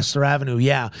Chester Avenue,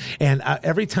 yeah. And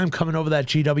every time coming over that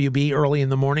GWB early in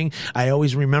the morning, I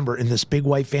always remember in this big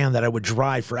white van that I would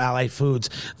drive for Allied Foods,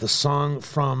 the song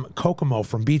from Kokomo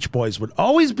from Beach Boys would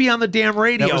always be on the damn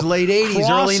radio. That was late 80s,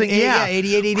 early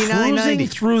 88, 89, cruising 90.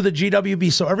 through the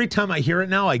GWB. So every time I hear it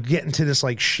now, I get into this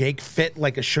like shake fit,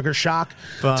 like a sugar shock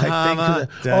type thing. Man.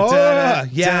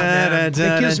 It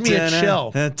gives me a chill.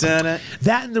 That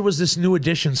and there was this New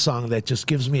Edition song that just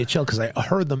gives me a chill because I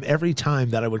heard them every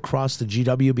time that I would cross the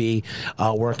GWB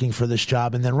working for this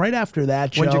job. And then right after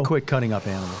that, Joe, When did you quit cutting up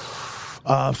animals?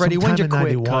 Freddie, when did you sometime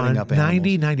in quit cutting up animals?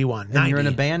 90, 91. And you're in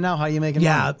a band now? How are you making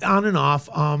money? Yeah, on and off.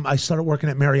 I started working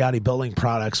at Mariotti Building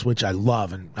Products, which I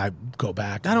love, and I go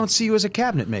back. I don't see you as a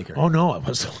cabinet maker. Oh, no, I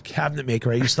was a cabinet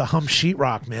maker. I used to hum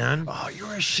sheetrock, man. Oh, you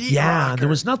were a sheetrocker. Yeah, there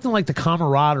was nothing like the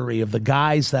camaraderie of the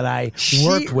guys that I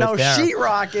worked with there.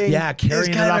 Sheetrocking Yeah,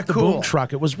 carrying it off the boom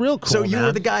truck. It was real cool, So you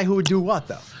were the guy who would do what,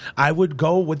 though? I would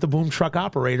go with the boom truck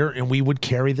operator, and we would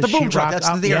carry the boom sheetrock truck. That's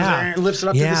up. the thing. Yeah. It lifts it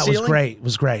up to the Yeah, ceiling? it was great. It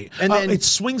was great. And then it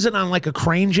swings it on like a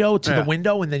crane, Joe, to Yeah. the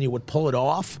window, and then you would pull it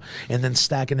off and then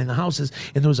stack it in the houses.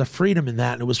 And there was a freedom in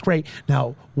that, and it was great.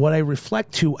 Now, what I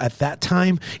reflect to at that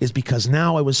time is because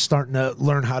now I was starting to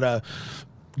learn how to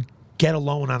get a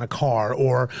loan on a car,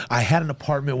 or I had an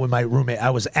apartment with my roommate. I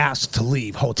was asked to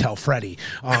leave Hotel Freddie,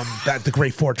 at the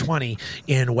Great 420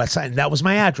 in West Side. And that was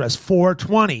my address,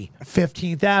 420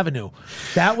 15th Avenue.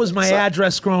 That was my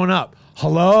address growing up.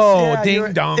 Hello, Yeah,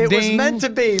 ding dong, It ding. was meant to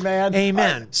be, man.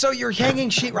 Amen. So you're hanging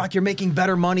sheetrock. You're making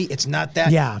better money. It's not that.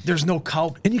 Yeah. There's no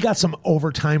cow. And you got some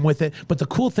overtime with it. But the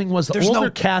cool thing was the There's older no-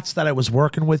 cats that I was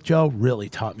working with, Joe, really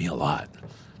taught me a lot.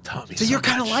 Taught me So you're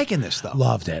kind of much. liking this, though.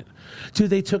 Loved it. Dude,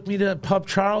 they took me to Pub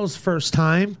Charles first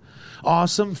time.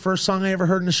 Awesome. First song I ever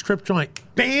heard in a strip joint.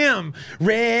 Bam!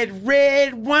 Red,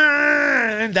 red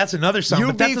wine. That's another song,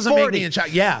 but that doesn't make me a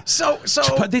child. Yeah. So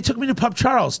They took me to Pub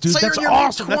Charles, dude. So That's you're in your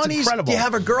awesome. That's mid-20s. incredible. Do you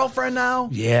have a girlfriend now?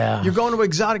 Yeah. You're going to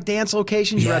exotic dance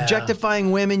locations. You're Yeah.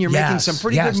 objectifying women. You're making some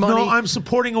pretty good money. No, I'm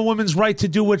supporting a woman's right to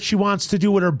do what she wants to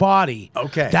do with her body.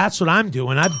 Okay. That's what I'm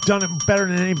doing. I've done it better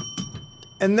than any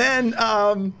And then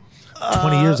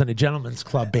 20 years in a gentleman's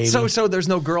club, baby. So there's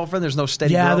no girlfriend. There's no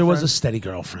steady. yeah, girlfriend? there was a steady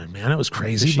girlfriend, man. It was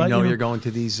crazy. Does she but, know you know, you're going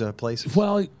to these places?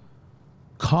 Well,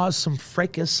 caused some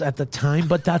fracas at the time,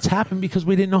 but that's happened because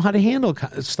we didn't know how to handle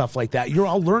stuff like that. You're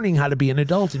all learning how to be an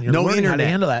adult, and you're No learning how to internet.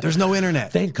 handle that. There's no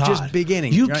internet. Thank God. Just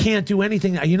beginning, You right? can't do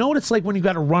anything. You know what it's like when you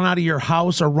got to run out of your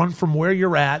house or run from where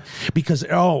you're at because,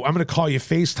 I'm going to call you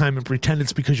FaceTime and pretend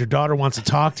it's because your daughter wants to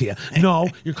talk to you. No,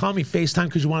 you're calling me FaceTime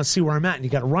because you want to see where I'm at, and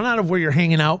you got to run out of where you're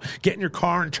hanging out, get in your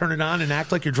car and turn it on and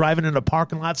act like you're driving in a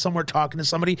parking lot somewhere talking to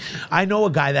somebody. I know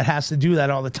a guy that has to do that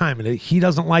all the time, and he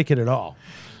doesn't like it at all.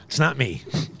 It's not me.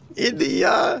 In the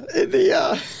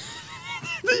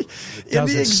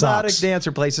exotic sucks.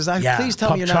 dancer places. Please tell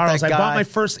Pub me you're Charles. not that guy. I bought my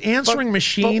first answering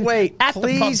machine But wait, at the Pub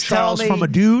please tell Charles me. from a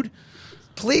dude.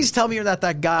 Please tell me you're not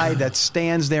that guy that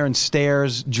stands there and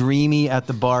stares dreamy at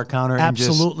the bar counter. And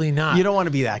Absolutely not. You don't want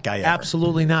to be that guy ever.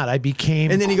 Absolutely not. I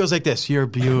became. And then he goes like this: "You're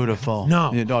beautiful." No.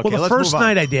 Okay, well, the let's first move on.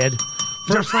 night I did.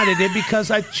 Because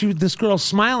this girl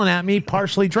smiling at me,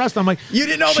 partially dressed. I'm like, You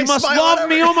didn't know she they must smile love at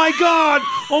me. her. Oh my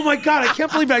god! I can't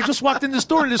believe it. I just walked in this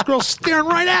door and this girl's staring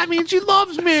right at me, and she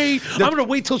loves me. I'm gonna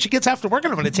wait till she gets after work,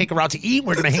 and I'm gonna take her out to eat.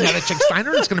 We're gonna hang out at Chick Steiner.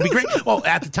 And it's gonna be great. Well,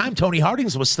 at the time, Tony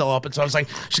Harding's was still open, so I was like,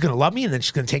 she's gonna love me, and then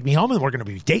she's gonna take me home, and we're gonna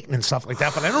be dating and stuff like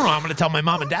that. But I don't know. I'm gonna tell my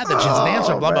mom and dad that she's a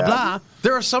dancer. Blah blah blah.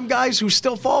 There are some guys who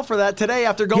still fall for that today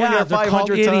after going Yeah, there they're 500 called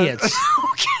times. idiots.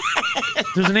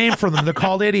 There's a name for them. They're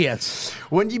called idiots.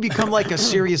 When do you become like a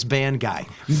serious band guy?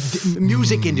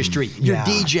 Music industry. You're yeah.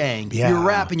 DJing. Yeah. You're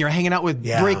rapping. You're hanging out with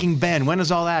Yeah. Breaking Ben. When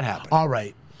does all that happen? All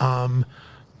right.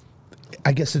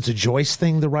 I guess it's a Joyce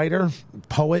thing, the writer,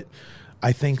 poet.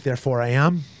 I think, therefore I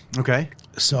am. Okay.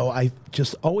 So I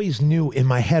just always knew in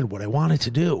my head what I wanted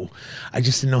to do. I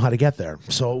just didn't know how to get there.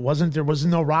 So there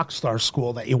wasn't no rock star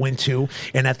school that you went to.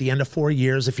 And at the end of 4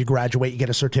 years, if you graduate, you get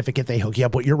a certificate. They hook you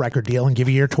up with your record deal and give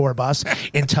you your tour bus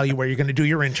and tell you where you're going to do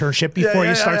your internship before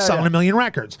you start selling 1 million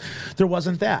records. There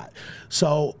wasn't that.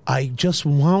 So I just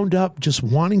wound up just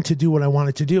wanting to do what I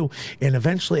wanted to do. And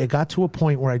eventually I got to a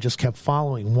point where I just kept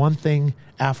following one thing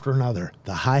after another,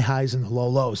 the high highs and the low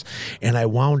lows. And I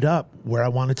wound up where I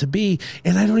wanted to be.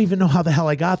 And I don't even know how the hell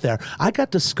I got there. I got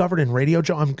discovered in radio.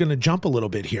 I'm going to jump a little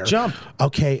bit here. Jump.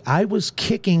 Okay. I was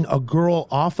kicking a girl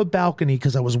off a balcony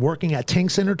because I was working at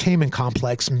Tank's Entertainment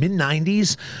Complex,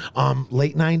 mid-90s,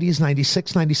 late 90s,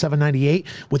 96, 97, 98,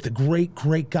 with the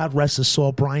great, God rest his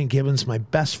soul, Brian Gibbons, my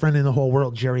best friend in the whole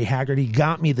world, Jerry Haggerty,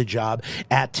 got me the job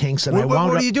at Tank's. And What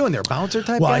are you doing there? Bouncer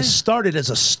type Well, guy? I started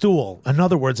as a stool. In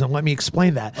other words, and let me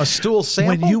explain that. A stool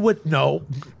sample? When you would, no,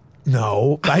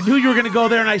 I knew you were going to go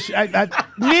there, and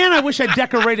I wish I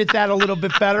decorated that a little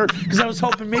bit better because I was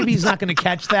hoping maybe he's not going to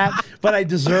catch that, but I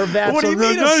deserve that. What do you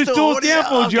mean a stool? What do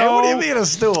you mean a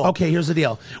stool? Okay, here's the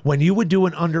deal. When you would do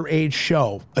an underage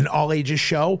show, an all ages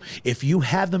show, if you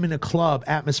had them in a club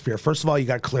atmosphere, first of all, you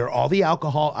got to clear all the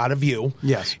alcohol out of you,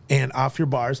 Yes, and off your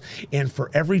bars, and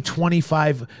for every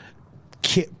 25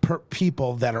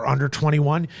 people that are under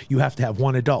 21, you have to have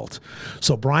one adult.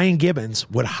 So Brian Gibbons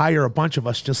would hire a bunch of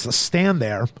us just to stand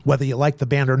there, whether you like the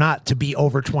band or not, to be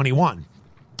over 21.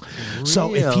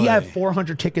 So if he had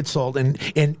 400 tickets sold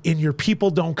and your people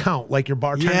don't count, like your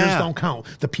bartenders don't count,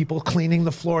 the people cleaning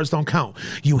the floors don't count,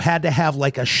 you had to have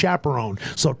like a chaperone.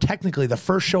 So technically the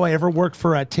first show I ever worked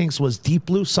for at Tink's was Deep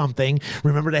Blue Something.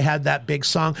 Remember they had that big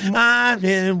song,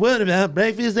 what about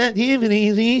breakfast at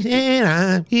evening?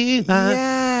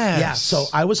 Yeah, so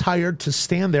I was hired to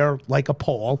stand there like a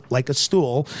pole, like a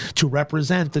stool, to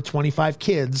represent the 25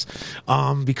 kids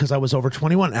because I was over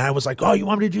 21. And I was like, oh, you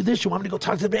want me to do this? You want me to go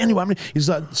talk to the band? You want me to? He's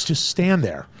like, just stand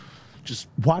there. Just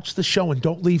watch the show and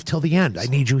don't leave till the end. I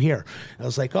need you here. I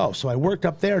was like, oh, so I worked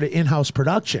up there to in-house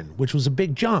production, which was a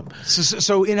big jump.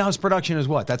 So in-house production is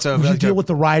what? That's you deal with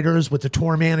the writers, with the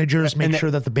tour managers, make sure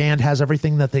that the band has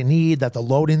everything that they need, that the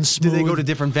load-in's smooth. Do they go to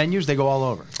different venues? They go all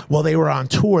over? Well, they were on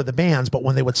tour, the bands, but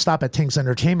when they would stop at Tink's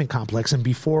Entertainment Complex, and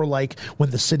before, like,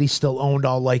 when the city still owned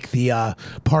all, like, the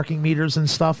parking meters and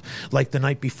stuff, like the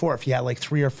night before, if you had, like,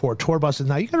 3 or 4 tour buses.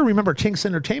 Now, you got to remember, Tink's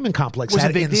Entertainment Complex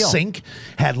had NSYNC,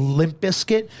 had Limp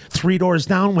Bizkit, 3 doors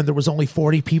down when there was only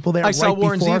 40 people there. I saw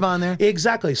Warren Zevon on there.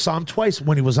 Exactly. Saw him twice,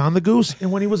 when he was on the Goose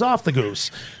and when he was off the Goose.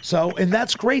 So, and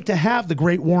that's great to have the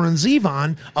great Warren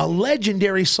Zevon, a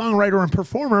legendary songwriter and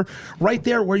performer, right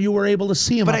there where you were able to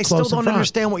see him. But I still don't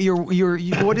understand what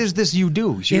what is this you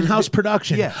do? In-house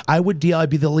production. Yeah. I'd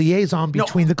be the liaison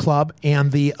between the club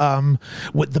and the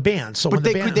with the band. So, but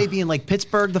could they be in like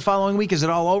Pittsburgh the following week? Is it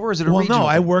all over? Is it a regional? No,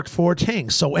 I thing? worked for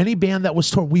Tink's. So any band that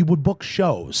was touring, we would book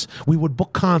shows, we would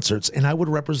book concerts, and I would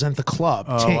represent the club.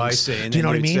 Oh, Tink's. I see. And do you know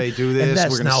what I mean? Say, do this.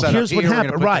 We're going to set here's up what here,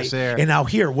 happened. Right. And now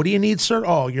here, what do you need, sir?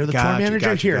 Oh, you're the tour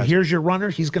manager. Here's your runner.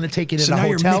 He's going to take you to the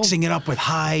hotel. So now you're mixing it up with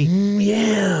high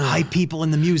people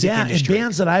in the music industry. And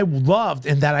bands that I loved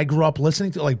and that I grew up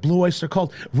listening to, like Blue Oyster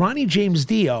Cult. Ronnie James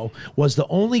Dio was the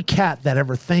only cat that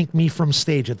ever thanked me from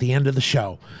stage at the end of the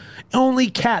show. Only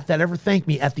cat that ever thanked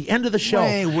me at the end of the show.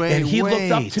 And he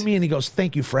looked up to me and he goes,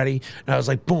 "Thank you, Freddie." And I was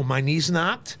like, boom, my knees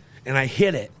knocked and I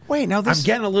hit it. Wait, now this... I'm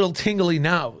getting a little tingly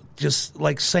now, just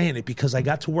like saying it, because I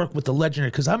got to work with the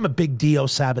legendary, because I'm a big Dio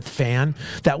Sabbath fan.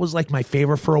 That was like my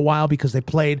favorite for a while, because they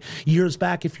played years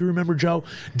back, if you remember, Joe,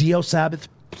 Dio Sabbath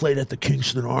played at the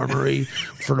Kingston Armory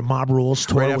for the Mob Rules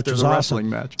tour, right which was awesome. Wrestling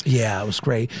match. Yeah, it was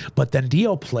great. But then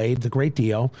Dio played, the great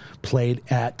Dio, played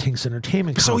at Tink's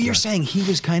Entertainment Complex. So you're saying he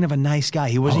was kind of a nice guy.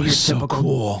 He wasn't your typical... so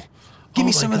cool. Give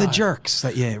me some of the jerks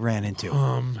that you ran into.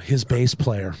 His bass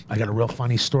player. I got a real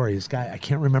funny story. This guy, I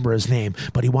can't remember his name,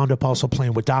 but he wound up also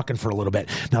playing with Dokken for a little bit.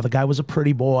 Now, the guy was a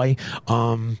pretty boy,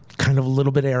 kind of a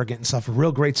little bit arrogant and stuff. A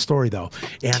real great story, though.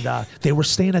 And they were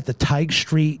staying at the Tige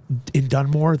Street in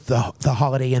Dunmore, the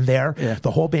Holiday Inn there,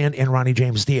 the whole band, and Ronnie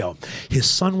James Dio. His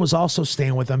son was also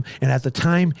staying with him, and at the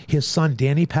time, his son,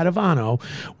 Danny Padovano,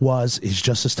 he's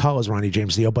just as tall as Ronnie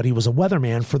James Dio, but he was a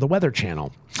weatherman for the Weather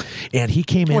Channel. And he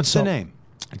came in... What's the name?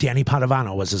 Danny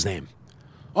Padovano was his name.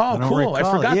 Oh, cool. I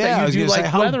forgot that you do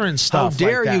like weather and stuff. How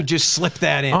dare like you just slip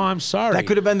that in? Oh, I'm sorry. That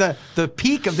could have been the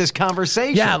peak of this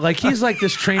conversation. Yeah, like he's like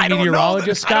this trained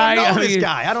meteorologist guy.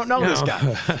 I don't know this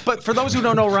guy. But for those who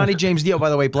don't know, Ronnie James Dio, by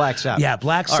the way, Black Sabbath. Yeah,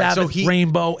 Black Sabbath,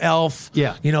 Rainbow, Elf.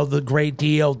 Yeah. You know, the great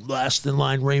Dio, Last in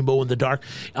Line, Rainbow in the Dark.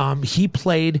 He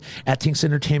played at Tink's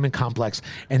Entertainment Complex.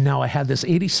 And now I had this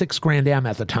 86 Grand Am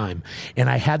at the time. And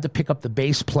I had to pick up the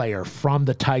bass player from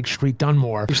the Tige Street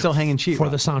Dunmore. You're still hanging cheap for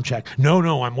the sound check.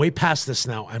 No, I'm way past this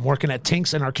now. I'm working at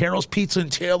Tink's and Arcaro's Pizza in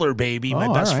Taylor, baby. My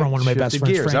best friend, one of my best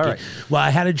friends, Frankie. All right. Well,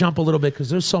 I had to jump a little bit because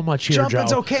there's so much here,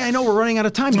 Jumping's Joe. okay. I know we're running out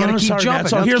of time. You got to keep jumping.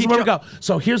 So here's where we go.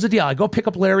 So here's the deal. I go pick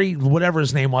up Larry, whatever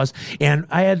his name was, and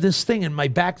I had this thing, and my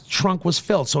back trunk was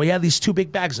filled. So he had these 2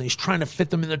 big bags, and he's trying to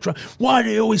fit them in the trunk. Why do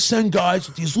they always send guys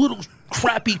with these little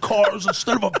crappy cars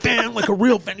instead of a van, like a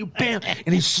real venue band?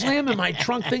 And he's slamming my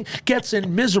trunk thing, gets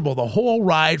in miserable the whole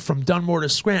ride from Dunmore to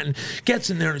Scranton, gets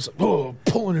in there and he's like,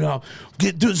 pulling it out.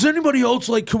 Does anybody else,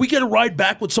 like, can we get a ride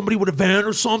back with somebody with a van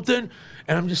or something?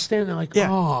 And I'm just standing there like,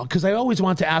 because I always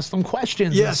want to ask them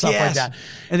questions and stuff like that.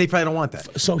 And they probably don't want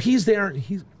that. So he's there, and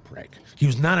he's a prick. He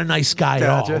was not a nice guy at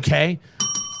all, okay?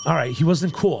 All right, he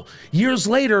wasn't cool. Years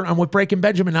later, I'm with Breaking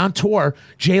Benjamin on tour,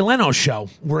 Jay Leno's show.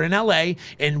 We're in L.A.,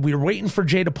 and we were waiting for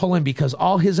Jay to pull in because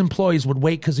all his employees would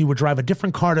wait because he would drive a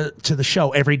different car to the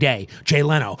show every day, Jay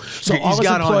Leno. So all his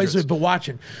employees would be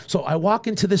watching. So I walk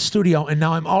into this studio, and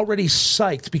now I'm already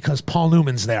psyched because Paul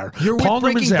Newman's there. Paul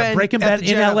Newman's there, Breaking Ben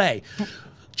in L.A.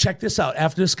 Check this out.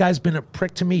 After this guy's been a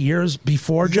prick to me years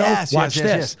before, Joe, watch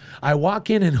this. I walk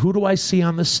in, and who do I see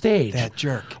on the stage? That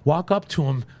jerk. Walk up to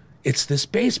him. It's this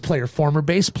bass player, former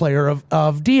bass player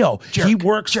of Dio. He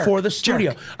works for the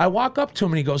studio. I walk up to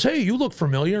him and he goes, "Hey, you look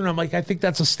familiar." And I'm like, "I think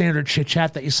that's a standard chit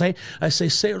chat that you say." I say,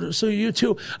 "So you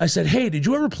too." I said, "Hey, did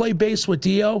you ever play bass with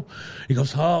Dio?" He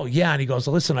goes, "Oh, yeah." And he goes,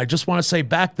 "Listen, I just want to say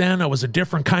back then I was a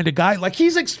different kind of guy." Like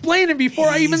he's explaining before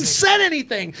I even said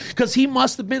anything, because he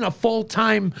must have been a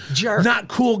full-time, not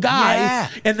cool guy. Yeah.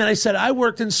 And then I said, "I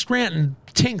worked in Scranton.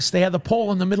 Tinks, they had the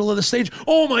pole in the middle of the stage.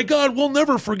 Oh my God, we'll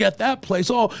never forget that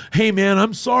place. Oh, hey man,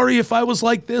 I'm sorry if I was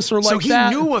like this or like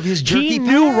that." So he knew of his jerky He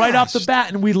knew right off the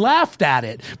bat, and we laughed at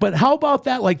it. But how about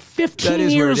that, like 15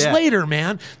 years later,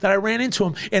 man, that I ran into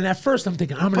him. And at first I'm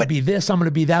thinking, I'm going to be this, I'm going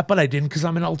to be that, but I didn't, because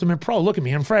I'm an ultimate pro. Look at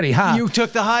me, I'm Freddie. Ha. You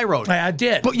took the high road. I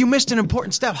did. But you missed an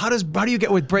important step. How do you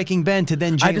get with Breaking Ben to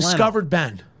then Jay Leno? I discovered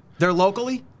Ben. They're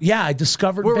locally? Yeah, I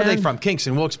discovered Ben. Where were they from?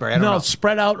 Kingston, Wilkes-Barre? I don't know.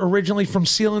 Spread out originally from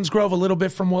Selinsgrove, a little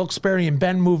bit from Wilkes-Barre, and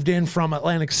Ben moved in from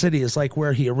Atlantic City, is like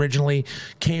where he originally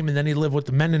came, and then he lived with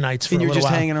the Mennonites for a little while. And you're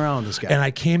just hanging around this guy. And I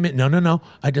came in, no.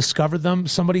 I discovered them.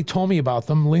 Somebody told me about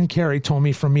them. Lynn Carey told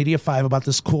me from Media 5 about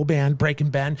this cool band, Breaking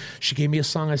Ben. She gave me a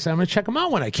song. I said, I'm going to check them out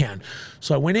when I can.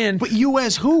 So I went in. But you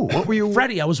as who? What were you?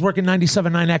 Freddie. I was working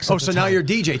 97.9X. Oh, so now you're a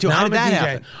DJ too. How did that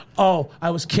happen? Oh,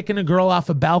 I was kicking a girl off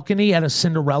a balcony at a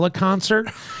Cinderella concert,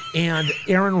 and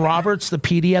Aaron Roberts, the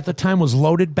PD at the time, was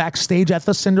loaded backstage at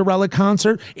the Cinderella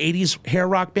concert, 80s hair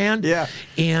rock band. Yeah.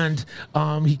 And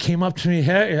he came up to me,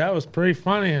 "Hey, that was pretty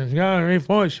funny. And you got a great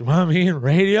voice. You want me in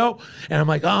radio?" And I'm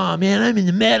like, "Oh, man, I'm in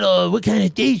the metal. What kind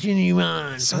of station are you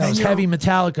on?" So that was heavy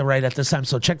Metallica right at this time.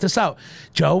 So check this out.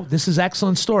 Joe, this is an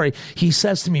excellent story. He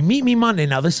says to me, "Meet me Monday."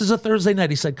 Now, this is a Thursday night.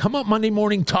 He said, "Come up Monday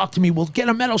morning, talk to me. We'll get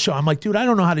a metal show." I'm like, "Dude, I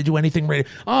don't know how to do anything radio.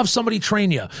 I'll have somebody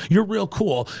train you. You're real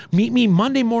cool. Meet me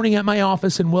Monday morning at my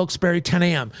office in Wilkes-Barre, 10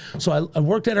 a.m. So I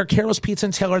worked at our Carol's Pizza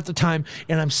and Taylor at the time,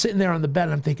 and I'm sitting there on the bed,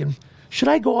 and I'm thinking, should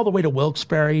I go all the way to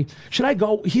Wilkes-Barre? Should I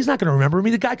go? He's not going to remember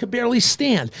me. The guy could barely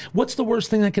stand. What's the worst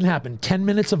thing that can happen? 10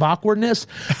 minutes of awkwardness?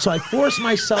 So I forced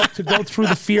myself to go through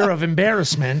the fear of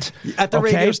embarrassment. At the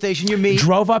radio station you meet?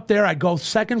 Drove up there. I go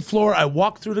second floor. I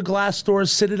walk through the glass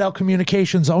doors. Citadel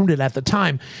Communications owned it at the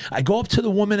time. I go up to the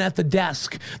woman at the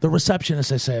desk, the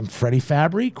receptionist. I say, "I'm Freddie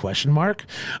Fabry, ?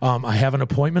 I have an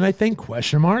appointment, I think, ?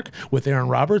 With Aaron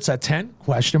Roberts at 10, ?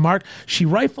 She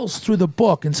rifles through the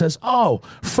book and says, "Oh,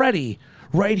 Freddie,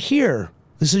 right here.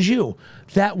 This is you.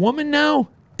 That woman now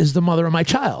is the mother of my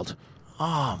child."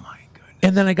 Oh, my goodness.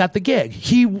 And then I got the gig.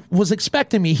 He was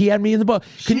expecting me. He had me in the book.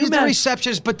 Can you imagine? The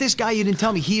receptionist, but this guy, you didn't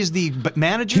tell me, he is the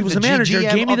manager? He was the manager,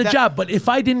 gave me the job. But if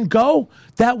I didn't go,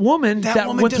 that woman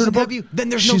went through the book, then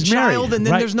there's no child, married, and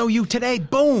then there's no you today.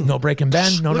 Boom. No Breaking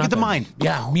Ben, no Look nothing. at the mind.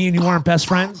 Yeah, me and you aren't best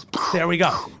friends. There we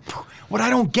go. What I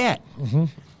don't get,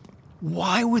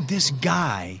 why would this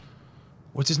guy,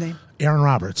 what's his name? Aaron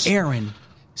Roberts. Aaron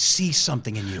see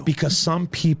something in you. Because some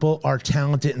people are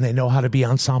talented and they know how to be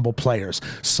ensemble players.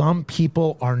 Some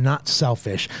people are not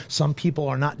selfish. Some people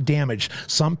are not damaged.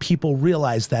 Some people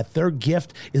realize that their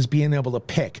gift is being able to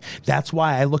pick. That's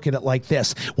why I look at it like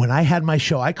this. When I had my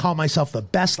show, I call myself the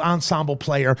best ensemble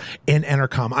player in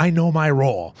Entercom. I know my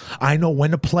role. I know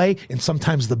when to play, and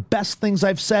sometimes the best things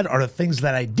I've said are the things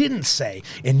that I didn't say.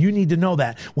 And you need to know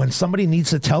that. When somebody needs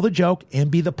to tell the joke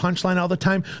and be the punchline all the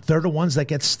time, they're the ones that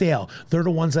get stale. They're the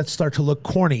ones that start to look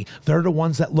corny. They're the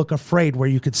ones that look afraid, where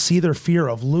you could see their fear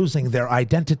of losing their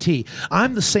identity.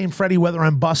 I'm the same Freddie whether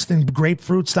I'm busting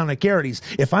grapefruits down at Garrity's.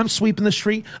 If I'm sweeping the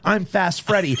street, I'm Fast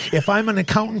Freddie. If I'm an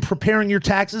accountant preparing your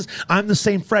taxes, I'm the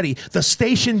same Freddie. The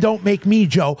station don't make me,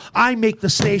 Joe. I make the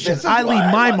station. I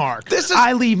leave my mark.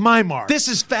 I leave my mark. This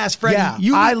is Fast Freddie.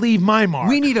 Yeah, I leave my mark.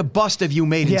 We need a bust of you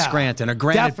made in Scranton, a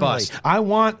granite bust. I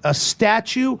want a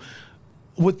statue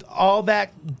with all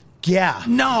that. Yeah.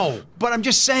 No, but I'm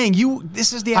just saying,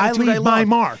 this is the attitude I love. My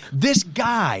mark. This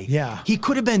guy, he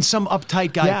could have been some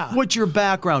uptight guy. Yeah. What's your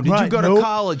background? Did you go to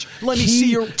college? Let me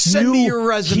see send me your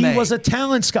resume. He was a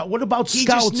talent scout. What about scouts? He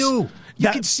just knew. You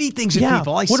can see things in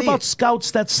people. What about scouts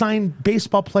that signed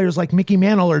baseball players like Mickey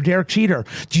Mantle or Derek Jeter?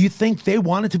 Do you think they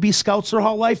wanted to be scouts their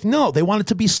whole life? No, they wanted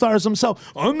to be stars themselves.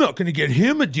 I'm not going to get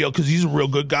him a deal because he's a real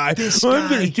good guy. I'm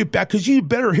going to get back because he's a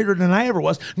better hitter than I ever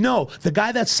was. No, the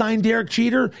guy that signed Derek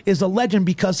Jeter is a legend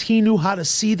because he knew how to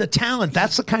see the talent.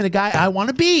 That's the kind of guy I want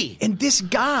to be. And this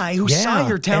guy who saw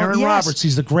your talent, Aaron Roberts,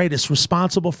 he's the greatest,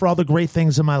 responsible for all the great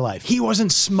things in my life. He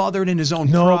wasn't smothered in his own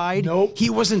pride. Nope. He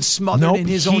wasn't smothered in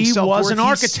his own self-worth. He was an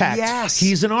architect.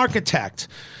 He's an architect.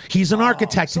 He's an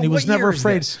architect, and he was never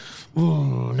afraid.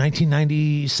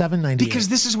 1997, 98. Because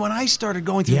this is when I started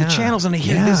going through the channels, and I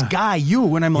hear this guy,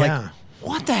 and I'm like,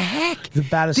 what the heck? The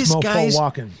baddest mofo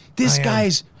walking. This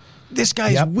guy's This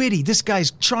guy's witty. This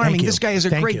guy's charming. This guy has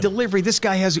a great delivery. This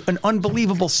guy has an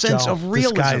unbelievable sense of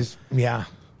realism. Yeah.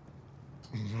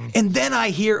 And then I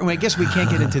hear, and I guess we can't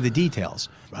get into the details.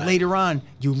 Right. Later on,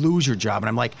 you lose your job, and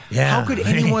I'm like, how could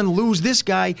anyone lose this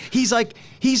guy? He's like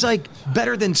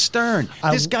better than Stern.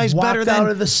 This guy's better than. Walked out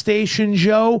of the station,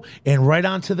 Joe, and right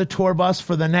onto the tour bus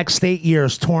for the next 8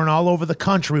 years, touring all over the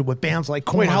country with bands like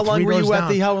Korn. Wait, how long were you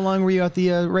at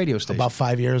the radio station? About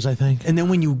 5 years, I think. And then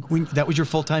when that was your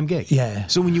full-time gig. Yeah.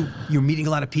 So when you're meeting a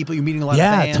lot of people, you're meeting a lot of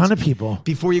fans. Yeah, a ton of people.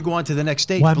 Before you go on to the next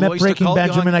stage. Well, I met Breaking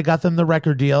Benjamin. I got them the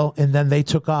record deal, and then they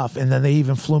took off, and then they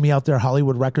even flew me out there.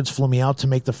 Hollywood Records flew me out to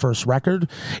make the first record.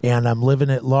 And I'm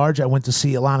living at large. I went to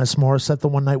see Alanis Morissette the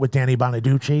one night with Danny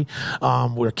Bonaducci.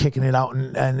 We were kicking it out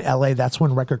in L.A. That's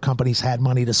when record companies had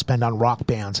money to spend on rock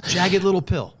bands. Jagged Little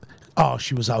Pill. Oh,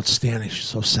 she was outstanding. She's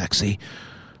so sexy.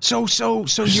 So you're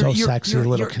sexy,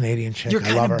 little Canadian chick. You're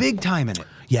kind of big time in it.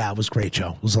 Yeah, it was great,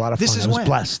 Joe. It was a lot of fun. This is I was when?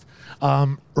 Blessed.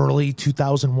 Early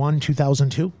 2001,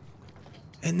 2002.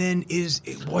 And then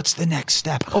what's the next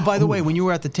step? Oh, by the way, when you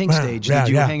were at the Tink stage, did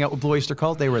you hang out with Blue Oyster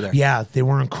Cult? They were there. Yeah, they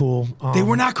weren't cool. They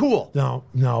were not cool.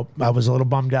 No, I was a little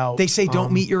bummed out. They say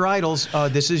don't meet your idols.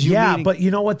 This is you. Yeah, meeting. but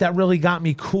you know what? That really got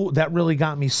me cool. That really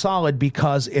got me solid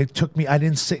because it took me. I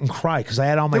didn't sit and cry because I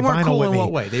had all my vinyl cool with in me.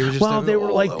 What way? They were just they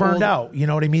were like burned out. You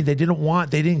know what I mean? They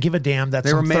didn't give a damn that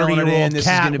some 30-year-old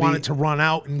cat wanted to run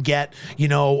out and get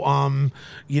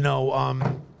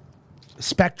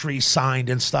Spectre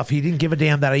signed and stuff. He didn't give a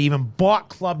damn that I even bought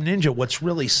Club Ninja, which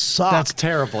really sucked. That's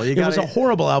terrible. It was a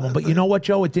horrible album. But you know what,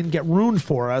 Joe? It didn't get ruined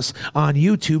for us on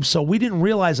YouTube, so we didn't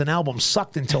realize an album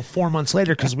sucked until 4 months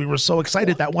later because we were so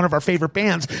excited that one of our favorite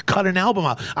bands cut an album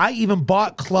out. I even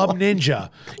bought Club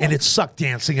Ninja, and it sucked.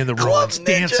 Dancing in the Ruins.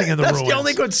 Dancing in the Ruins. That's the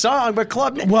only good song, but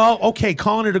Club Ninja. Well, okay,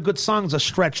 calling it a good song is a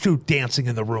stretch, too. Dancing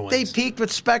in the Ruins. They peaked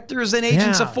with Spectres and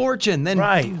Agents of Fortune. Then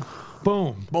right.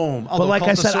 Boom. Boom. But like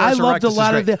I said, I loved a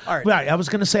lot of the... Right, I was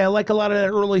going to say, I like a lot of that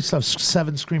early stuff.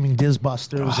 Seven Screaming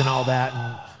Dizbusters and all that.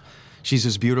 And, she's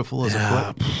as beautiful as a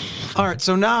flip. All right,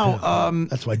 so now...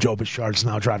 that's why Joe Bichard's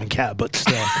now driving cab, but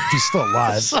still, he's still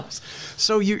alive.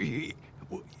 So you...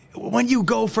 When you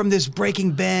go from this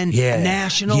Breaking Ben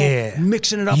national,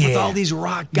 mixing it up with all these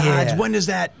rock gods, when does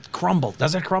that crumble?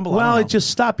 Does it crumble? Well, it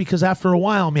just stopped because after a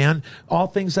while, man, all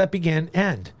things that begin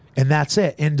end. And that's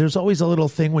it. And there's always a little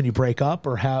thing when you break up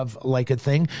or have like a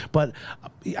thing. But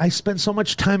I spend so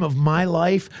much time of my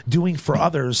life doing for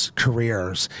others'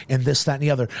 careers and this, that, and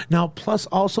the other. Now, plus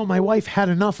also my wife had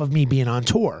enough of me being on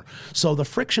tour. So the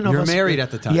friction of You're married at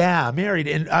the time. Yeah, married.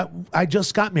 And I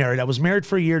just got married. I was married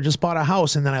for a year, just bought a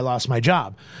house, and then I lost my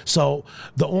job. So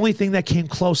the only thing that came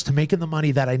close to making the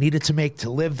money that I needed to make to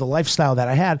live the lifestyle that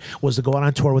I had was to go out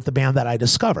on tour with the band that I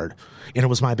discovered. And it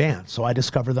was my band. So I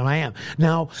discovered them I am.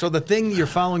 Now, so the thing, you're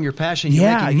following your passion, you're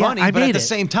making money, but at the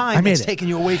same time, it's taking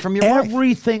you away from your wife.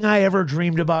 Everything I ever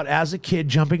dreamed about as a kid,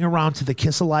 jumping around to the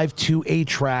Kiss Alive 2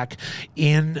 8-track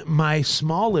in my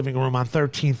small living room on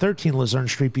 1313 Luzerne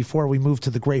Street before we moved to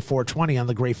the Gray 420 on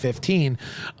the Gray 15,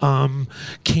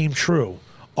 came true.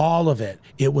 All of it.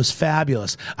 It was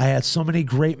fabulous. I had so many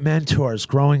great mentors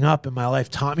growing up in my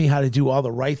life, taught me how to do all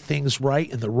the right things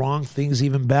right and the wrong things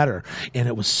even better. And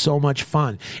it was so much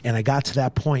fun. And I got to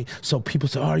that point. So people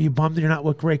say, oh, are you bummed that you're not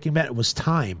with Breaking Ben? It was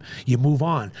time. You move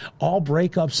on. All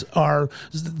breakups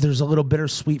there's a little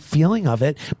bittersweet feeling of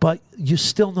it, but you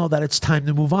still know that it's time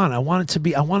to move on. I wanted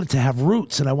to have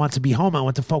roots, and I want to be home. I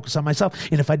want to focus on myself.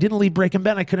 And if I didn't leave Breaking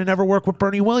Ben, I could have never worked with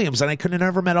Bernie Williams, and I could have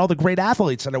never met all the great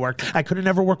athletes that I worked. I could have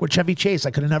never worked with Chevy Chase. I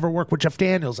could have never worked with Jeff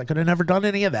Daniels. I could have never done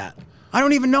any of that. I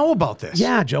don't even know about this.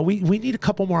 Yeah, Joe, we need a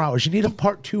couple more hours. You need a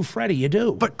part 2 Freddie. You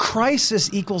do. But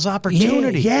crisis equals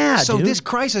opportunity. Yeah, so dude. this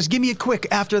crisis, give me a quick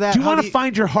after that. Do you want to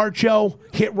find your heart, Joe?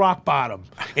 Hit rock bottom.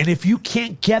 And if you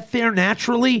can't get there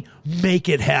naturally, make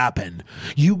it happen.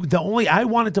 I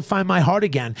wanted to find my heart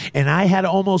again, and I had to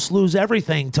almost lose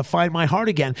everything to find my heart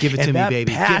again. Give it to me,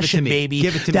 baby. Passion, give it to me, baby.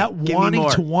 Give it to that me. wanting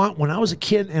to want. When I was a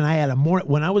kid, and I had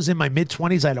when I was in my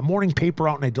mid-20s, I had a morning paper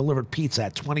out, and I delivered pizza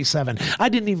at 27. I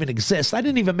didn't even exist. I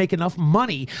didn't even make enough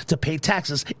money to pay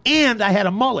taxes, and I had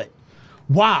a mullet.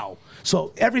 Wow.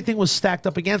 So everything was stacked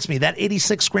up against me. That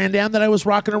 86 Grand Am that I was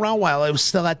rocking around while I was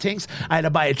still at Tinks, I had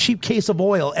to buy a cheap case of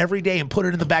oil every day and put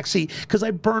it in the back seat because I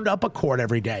burned up a cord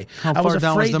every day. How far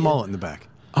down was the mullet in the back?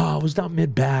 Oh, it was down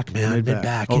mid-back, man.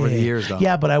 Mid-back. Over the years, though.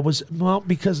 Yeah, but it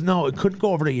couldn't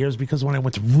go over the years because when I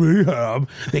went to rehab,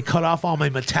 they cut off all my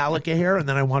Metallica hair, and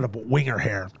then I wound up with winger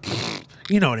hair.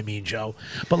 You know what I mean, Joe.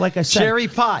 But like I said... Cherry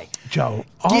pie. Joe,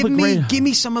 give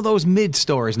me some of those mid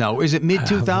stories now. Is it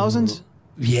mid-2000s?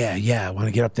 Yeah. Want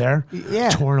to get up there? Yeah.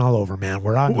 Torn all over, man.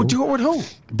 We're on. We'll do it with who?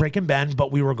 Breaking Ben,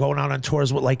 but we were going out on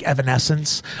tours with like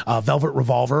Evanescence, Velvet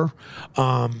Revolver.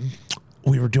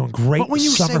 We were doing great But when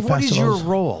you summer say, what festivals. is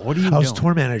your role? What are you doing? I was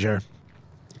tour manager.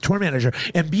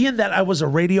 And being that I was a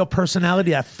radio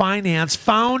personality that financed,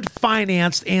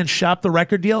 and shopped the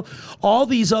record deal, all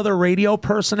these other radio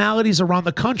personalities around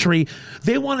the country,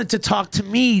 they wanted to talk to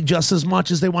me just as much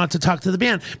as they wanted to talk to the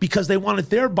band because they wanted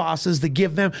their bosses to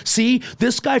give them, see,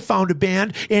 this guy found a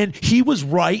band and he was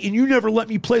right and you never let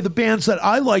me play the bands that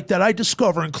I like that I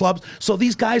discover in clubs. So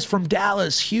these guys from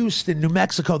Dallas, Houston, New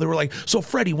Mexico, they were like, so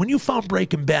Freddie, when you found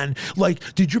Breaking Ben,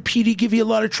 like, did your PD give you a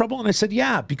lot of trouble? And I said,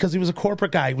 yeah, because he was a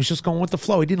corporate guy. He was just going with the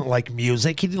flow. He didn't like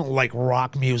music. He didn't like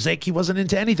rock music. He wasn't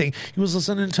into anything. He was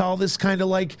listening to all this kind of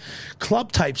like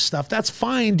club type stuff. That's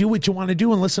fine. Do what you want to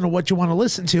do and listen to what you want to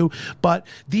listen to. But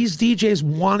these DJs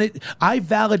wanted, I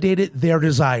validated their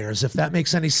desires, if that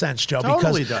makes any sense, Joe.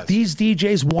 Totally because does. These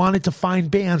DJs wanted to find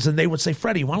bands and they would say,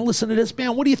 Freddie, you want to listen to this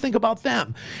band? What do you think about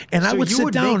them? And I would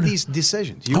sit down. Make these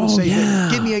decisions. You would say,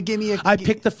 give me a. I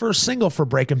picked the first single for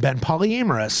Breaking Ben,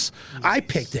 Polyamorous. Nice. I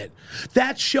picked it.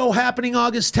 That show happening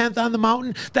August 10th on the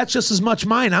mountain, that's just as much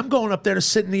mine. I'm going up there to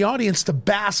sit in the audience to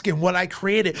bask in what I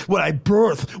created, what I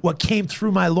birthed, what came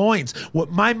through my loins,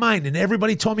 what my mind, and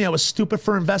everybody told me I was stupid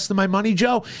for investing my money,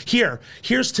 Joe.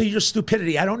 Here's to your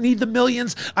stupidity. I don't need the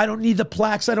millions. I don't need the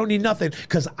plaques. I don't need nothing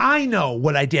because I know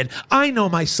what I did. I know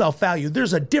my self-value.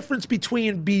 There's a difference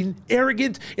between being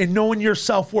arrogant and knowing your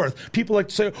self-worth. People like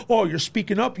to say, oh, you're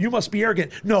speaking up. You must be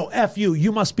arrogant. No, F you.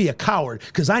 You must be a coward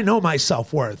because I know my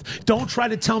self-worth. Don't try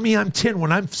to tell me I'm tin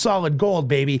when I'm solid gold,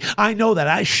 baby. I know that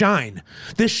I shine.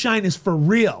 This shine is for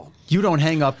real. You don't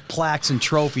hang up plaques and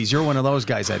trophies. You're one of those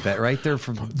guys, I bet, right?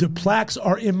 The plaques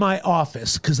are in my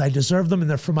office because I deserve them, and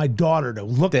they're for my daughter to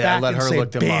look back and say,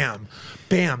 bam,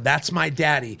 bam, that's my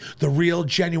daddy. The real,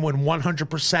 genuine,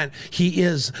 100%. He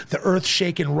is the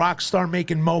earth-shaking, rock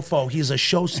star-making mofo. He's a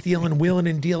show-stealing, wheeling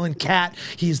and dealing cat.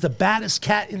 He's the baddest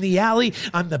cat in the alley.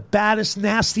 I'm the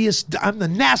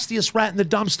nastiest rat in the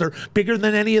dumpster, bigger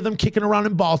than any of them kicking around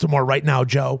in Baltimore right now,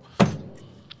 Joe.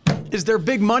 Is there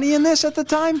big money in this at the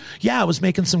time? Yeah, I was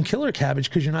making some killer cabbage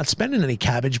because you're not spending any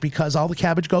cabbage because all the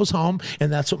cabbage goes home.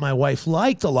 And that's what my wife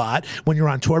liked a lot when you're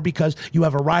on tour because you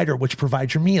have a rider which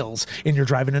provides your meals and you're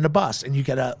driving in a bus and you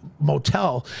get a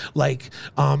motel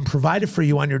provided for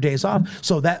you on your days off.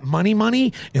 So that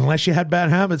money, unless you had bad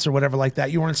habits or whatever like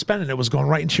that, you weren't spending. It was going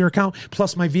right into your account.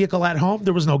 Plus my vehicle at home,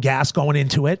 there was no gas going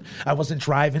into it. I wasn't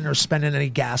driving or spending any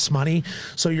gas money.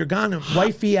 So you're gone. And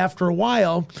wifey, after a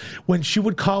while, when she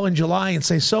would call in July and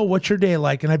say, so what's your day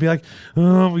like? And I'd be like,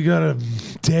 oh, we got a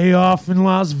day off in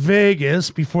Las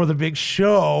Vegas before the big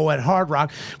show at Hard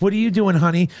Rock. What are you doing,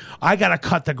 honey? I got to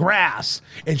cut the grass.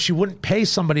 And she wouldn't pay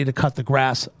somebody to cut the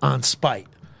grass on spite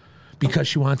because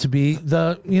she wanted to be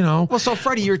Well, so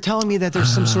Freddie, you're telling me that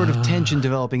there's some sort of tension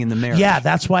developing in the marriage. Yeah,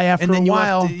 that's why after a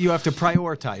while. You have to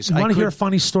prioritize. You want to hear a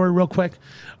funny story real quick?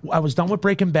 I was done with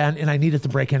Breaking Ben, and I needed to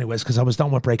break anyways because I was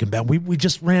done with Breaking Ben. We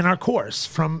just ran our course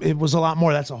it was a lot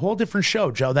more. That's a whole different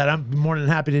show, Joe, that I'm more than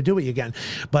happy to do it again.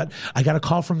 But I got a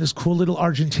call from this cool little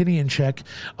Argentinian chick,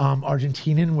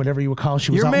 Argentinian, whatever you would call it.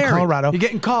 She was out in Colorado. You're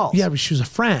getting calls. Yeah, but she was a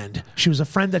friend. She was a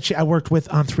friend that I worked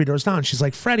with on Three Doors Down. She's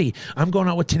like, Freddie, I'm going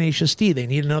out with Tenacious D. They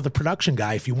need another production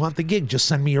guy. If you want the gig, just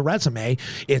send me your resume.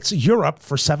 It's Europe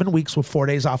for 7 weeks with 4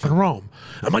 days off in Rome.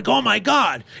 I'm like, oh my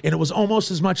God. And it was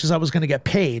almost as much as I was going to get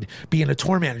paid being a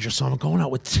tour manager. So I'm going out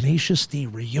with Tenacious D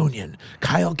reunion,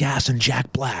 Kyle Gass and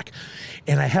Jack Black.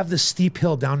 And I have this steep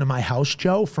hill down to my house,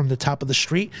 Joe, from the top of the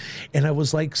street. And I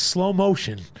was like slow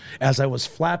motion as I was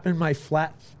flapping my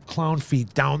flat clown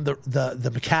feet down the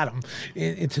macadam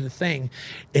into the thing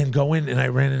and go in, and I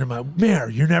ran into my mayor.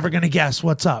 You're never going to guess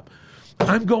what's up.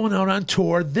 I'm going out on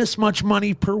tour, this much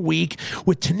money per week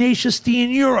with Tenacious D in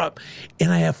Europe,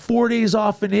 and I have 4 days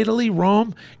off in Italy,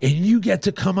 Rome, and you get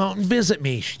to come out and visit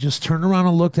me. She just turned around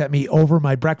and looked at me over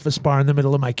my breakfast bar in the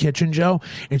middle of my kitchen, Joe,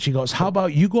 and she goes, how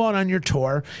about you go out on your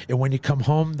tour, and when you come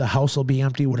home, the house will be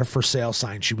empty with a for sale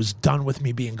sign. She was done with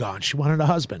me being gone. She wanted a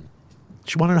husband.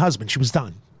 She was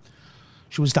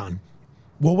done.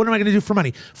 Well, what am I going to do for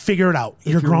money? Figure it out.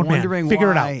 You're a grown man. Figure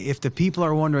it out. If the people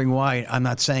are wondering why I'm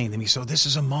not saying them, so this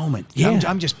is a moment. Yeah.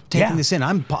 I'm just taking this in.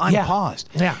 I'm paused.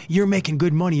 Yeah. You're making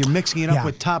good money. You're mixing it up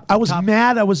with top. I was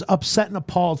mad. I was upset and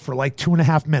appalled for like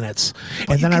 2.5 minutes.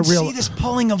 But and then I realized. See this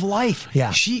pulling of life.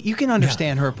 Yeah. You can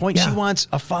understand her point. Yeah. She wants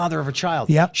a father of a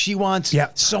child. Yep. She wants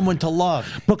someone to love.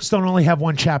 Books don't only have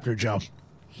one chapter, Joe.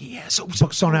 Yeah.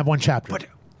 Books don't have one chapter.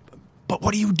 But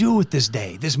what do you do with this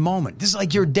day, this moment? This is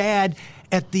like your dad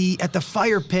at the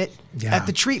fire pit at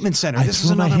the treatment center. I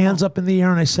threw my hands up in the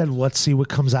air and I said, let's see what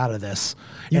comes out of this.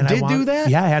 You did do that?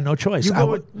 Yeah, I had no choice.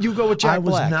 You go with Jack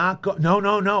Black.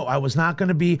 No. I was not going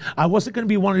to be. I wasn't going to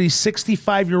be one of these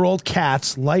 65-year-old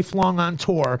cats, lifelong on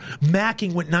tour,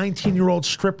 macking with 19-year-old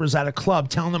strippers at a club,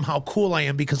 telling them how cool I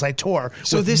am because I tour.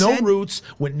 So with no roots,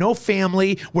 with no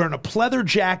family, wearing a pleather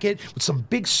jacket, with some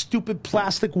big stupid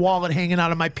plastic wallet hanging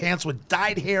out of my pants, with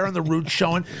dyed hair and the roots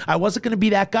showing. I wasn't going to be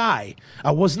that guy.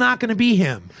 I was not going to be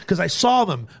him because I saw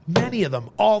them, many of them,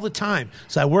 all the time.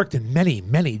 So I worked in many,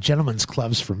 many gentlemen's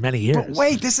clubs for many years. But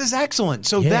wait, this is excellent.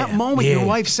 So that moment your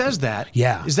wife says that,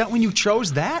 is that when you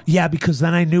chose that? Yeah, because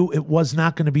then I knew it was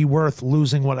not going to be worth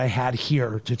losing what I had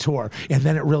here to tour. And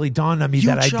then it really dawned on me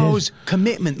that I did. You chose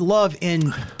commitment, love,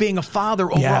 and being a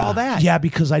father over all that. Yeah,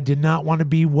 because I did not want to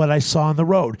be what I saw on the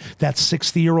road. That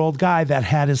 60-year-old guy that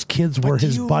had his kids were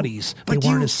his buddies. They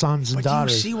weren't his sons and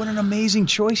daughters. But do you see what an amazing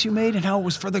choice you made and how it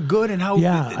was for the good and how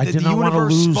I did the not want to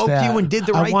universe lose spoke that. to you and did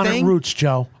the right thing? I wanted roots,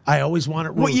 Joe. I always wanted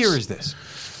roots. What year is this?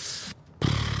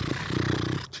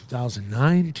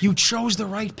 2009. You chose the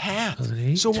right path.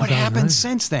 2008, so what happened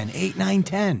since then? 8, 9,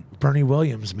 10. Bernie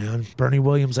Williams, man. Bernie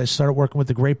Williams. I started working with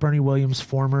the great Bernie Williams,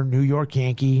 former New York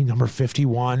Yankee, number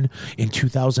 51 in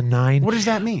 2009. What does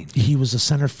that mean? He was a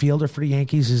center fielder for the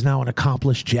Yankees. He's now an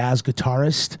accomplished jazz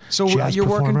guitarist. So jazz you're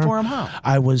performer. working for him how?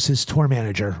 I was his tour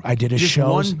manager. I did his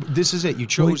shows. This is it. You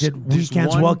chose did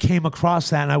weekends. Well, came across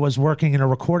that, and I was working in a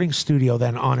recording studio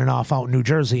then on and off out in New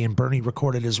Jersey, and Bernie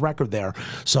recorded his record there.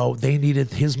 So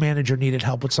his manager needed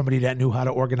help with somebody that knew how to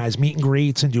organize meet and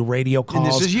greets and do radio calls.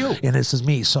 And this is you. And this is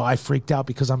me. So I freaked out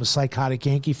because I'm a psychotic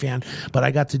Yankee fan. But I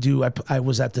got to do. I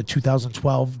was at the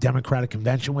 2012 Democratic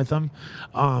Convention with him.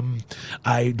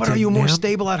 But are you more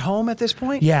stable at home at this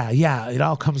point? Yeah. It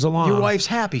all comes along. Your wife's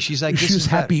happy. She's like, she's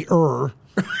happier.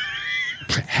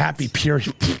 Happy, pure.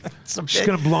 She's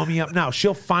gonna blow me up now.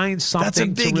 She'll find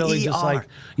something to really just like,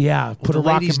 put a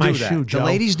rock in my shoe. Joe. The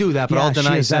ladies do that, but I'll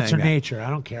deny saying that's her nature. I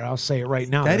don't care. I'll say it right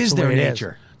now. That is their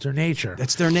nature. It's their nature.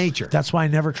 That's their nature. That's why I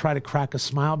never try to crack a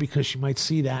smile because she might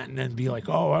see that and then be like,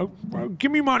 "Oh,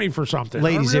 give me money for something."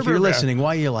 Ladies, if you're listening,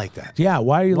 why are you like that? Yeah,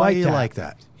 why are you like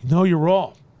that? Know your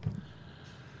role.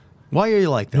 Why are you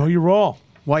like that? Know your role.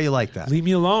 Why are you like that? Leave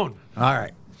me alone. All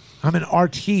right. I'm an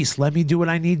artiste. Let me do what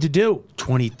I need to do.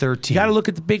 2013. You got to look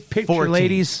at the big picture, 14,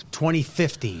 ladies.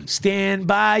 2015. Stand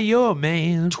by your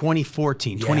man.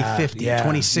 2014, 2015,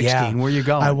 2016. Where you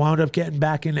going? I wound up getting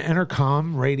back into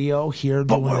intercom radio here.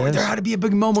 But there had to be a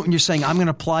big moment when you're saying, I'm going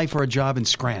to apply for a job in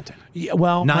Scranton. Yeah,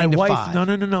 well, 9 my to wife. 5.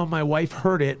 No. My wife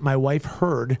heard it. My wife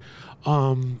heard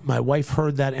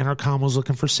that Intercom was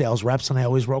looking for sales reps, and I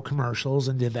always wrote commercials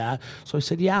and did that. So I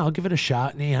said, yeah, I'll give it a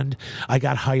shot. And I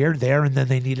got hired there, and then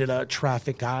they needed a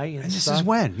traffic guy. And this is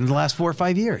when? In the last 4 or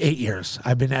 5 years? 8 years.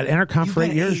 I've been at Intercom for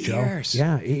 8 years, Joe.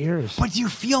 Yeah, 8 years. But you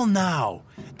feel now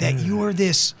that you are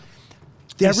this...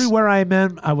 Everywhere I'm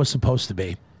in, I was supposed to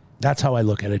be. That's how I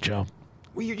look at it, Joe.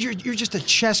 Well, you're just a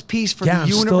chess piece for the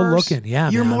universe. I'm still looking. Yeah,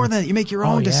 you're man. more than you make your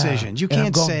own decisions. You can't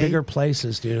I'm going say bigger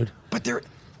places, dude. But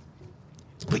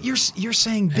you're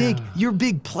saying big. Yeah. Your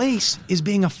big place is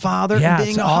being a father and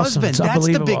being a awesome. husband. That's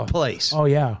the big place. Oh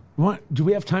yeah. Do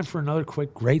we have time for another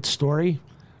quick great story?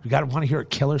 Want to hear a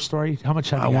killer story? How much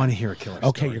time? I want to hear a killer story.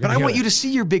 Okay, but I want you to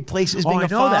see your big place as being a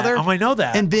father. I know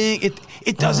that. And being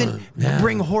it doesn't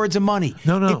bring hordes of money.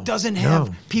 No. It doesn't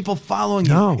have people following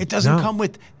you. It doesn't come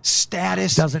with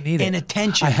status. Doesn't need and it.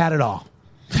 attention. I had it all.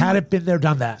 Had it been there,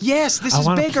 done that. Yes, this is bigger.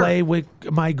 I want to play with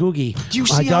my Googie. Do you my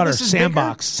see daughter, how this is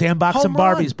Sandbox. bigger? Sandbox and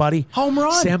Barbies, buddy. Home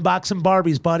run. Sandbox and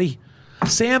Barbies, buddy.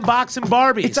 Sandbox and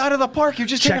Barbies. It's out of the park. You're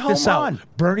just hitting home run.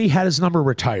 Out. Bernie had his number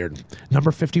retired,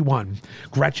 number 51.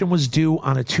 Gretchen was due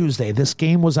on a Tuesday. This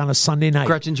game was on a Sunday night.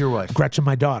 Gretchen's your wife. Gretchen,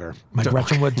 my daughter.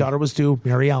 Daughter was due.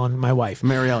 Mary Ellen, my wife.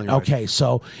 Mary Ellen. Okay,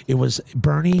 so it was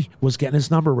Bernie was getting his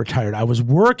number retired. I was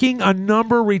working a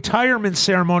number retirement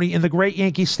ceremony in the Great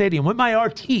Yankee Stadium with my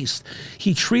artiste.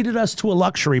 He treated us to a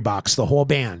luxury box, the whole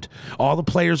band. All the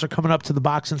players are coming up to the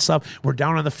box and stuff. We're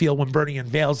down on the field when Bernie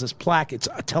unveils this plaque. It's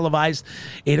televised.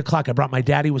 8 o'clock. I brought my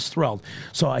daddy, was thrilled.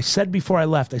 So I said before I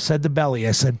left, I said to Belly,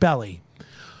 Belly,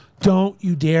 don't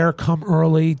you dare come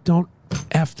early. Don't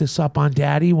F this up on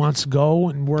Daddy. He wants to go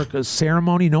and work a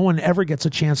ceremony. No one ever gets a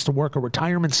chance to work a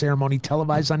retirement ceremony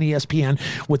televised on ESPN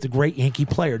with the great Yankee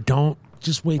player. Don't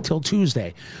just wait till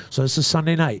Tuesday. So this is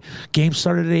Sunday night. Game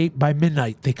started at 8. By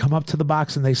midnight, they come up to the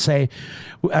box and they say,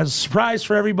 as a surprise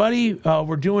for everybody,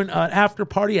 we're doing an after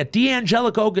party at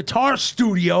D'Angelico Guitar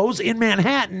Studios in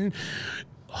Manhattan,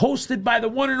 hosted by the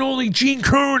one and only Gene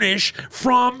Cornish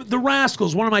from The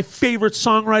Rascals, one of my favorite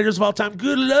songwriters of all time.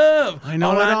 Good love. I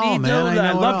know it all, man.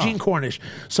 I love Gene Cornish.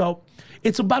 So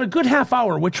It's about a good half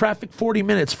hour with traffic, 40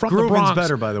 minutes from the Bronx. Groovin's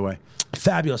better, by the way.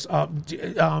 Fabulous.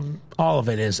 All of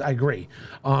it is. I agree.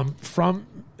 From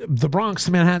the Bronx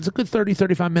to Manhattan, it's a good 30,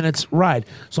 35 minutes ride.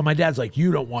 So my dad's like,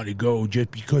 you don't want to go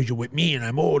just because you're with me and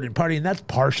I'm old and partying. That's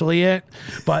partially it.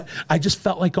 But I just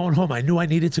felt like going home. I knew I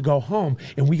needed to go home.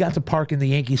 And we got to park in the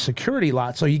Yankee security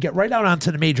lot. So you get right out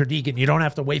onto the Major Deacon. You don't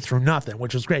have to wait through nothing,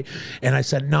 which was great. And I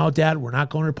said, no, Dad, we're not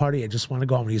going to the party. I just want to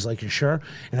go home. And he's like, you sure?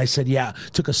 And I said, yeah.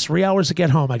 Took us 3 hours to get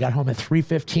home. I got home at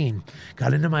 3:15.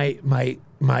 Got into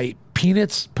my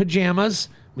Peanuts pajamas,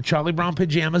 with Charlie Brown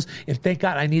pajamas, and thank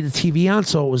God I needed TV on,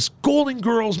 so it was Golden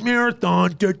Girls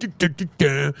Marathon,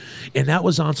 and that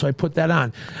was on, so I put that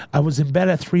on. I was in bed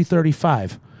at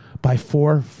 3:35. By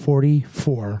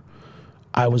 4:44,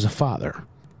 I was a father.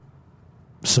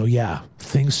 So yeah,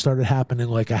 things started happening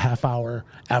like a half hour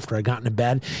after I got into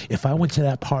bed. If I went to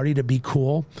that party to be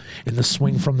cool and the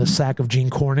swing from the sack of Gene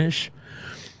Cornish,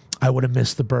 I would have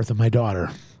missed the birth of my daughter.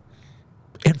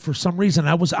 And for some reason,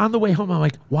 I was on the way home. I'm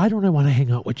like, why don't I want to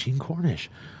hang out with Gene Cornish?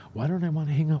 Why don't I want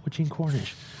to hang out with Gene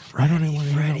Cornish? Why don't I want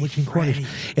to hang out with Gene Cornish?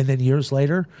 And then years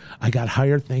later, I got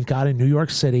hired, thank God, in New York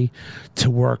City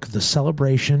to work the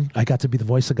celebration. I got to be the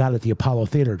voice of God at the Apollo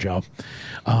Theater, Joe.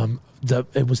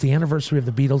 It was the anniversary of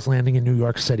the Beatles landing in New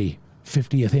York City,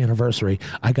 50th anniversary.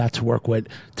 I got to work with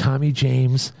Tommy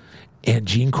James and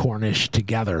Gene Cornish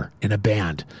together in a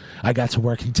band. I got to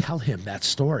work and tell him that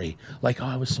story. Like, oh,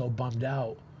 I was so bummed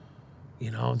out,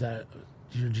 that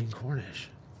you're Gene Cornish.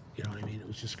 You know what I mean?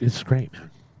 It's great, man.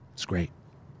 It's great.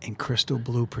 And Crystal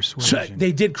Blue Persuasion. So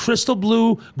they did Crystal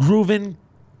Blue, groovin'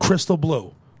 Crystal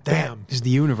Blue. That is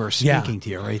the universe speaking to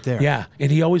you right there. Yeah,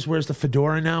 and he always wears the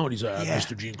fedora now, and he's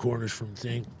Mr. Gene Cornish from the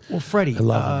thing. Well, Freddie, I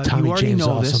love him. Tommy you already James,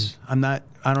 know awesome. this.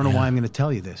 I don't know why I'm going to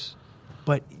tell you this.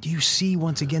 But do you see,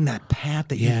 once again, that path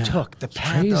that you took? The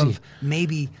path of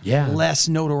maybe less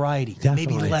notoriety,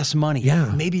 maybe less money,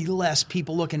 maybe less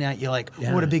people looking at you like,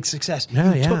 what a big success.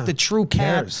 You took the true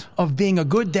path of being a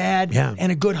good dad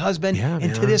and a good husband,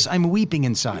 and to this, I'm weeping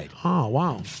inside. Oh,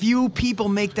 wow. Few people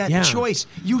make that choice.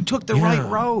 You took the right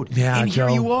road. Yeah, and here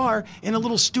you are in a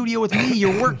little studio with me,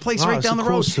 your workplace right down the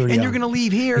road. Studio. And you're going to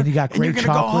leave here, and you got great you're going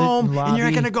to go home, and you're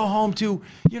not going to go home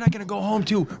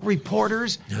to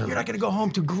reporters. You're not going to go home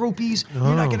to groupies.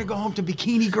 You're not going to go home to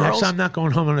bikini girls. Actually, I'm not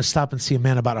going home. I'm going to stop and see a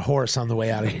man about a horse on the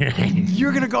way out of here.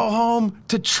 You're going to go home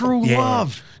to true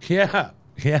love. Yeah.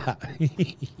 It's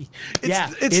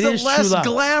the less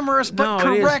glamorous but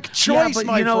correct choice, but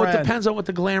my friend. It depends on what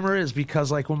the glamour is,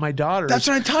 because like when my daughter, that's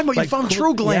what I'm talking about. You found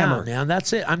true glamour. Yeah, man,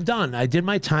 that's it. I'm done. I did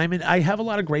my time, and I have a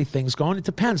lot of great things going. It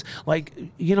depends. Like,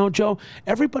 Joe,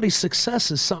 everybody's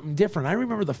success is something different. I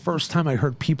remember the first time I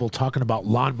heard people talking about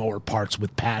lawnmower parts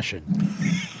with passion.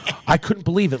 I couldn't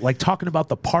believe it. Like talking about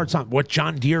the parts on what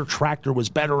John Deere tractor was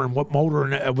better and what motor,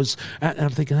 and it was. And I'm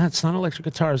thinking, that's not electric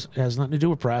guitars. It has nothing to do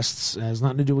with breasts. It has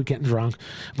nothing to do with getting drunk.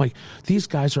 I'm like, these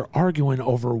guys are arguing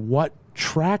over what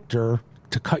tractor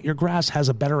to cut your grass has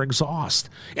a better exhaust,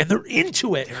 and they're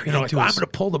into it. I'm going to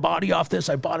pull the body off this.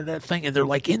 I bought it that thing, and they're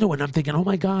like into it. And I'm thinking, oh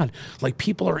my God, like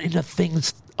people are into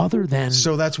things other than.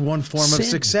 So that's one form of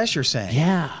success, you're saying?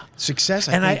 Yeah, success.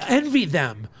 I envy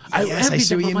them. I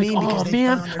see what you mean. Oh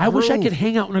man, I wish I could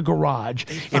hang out in a garage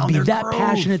and be that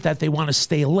passionate that they want to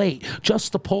stay late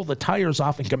just to pull the tires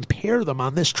off and compare them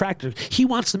on this tractor. He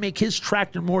wants to make his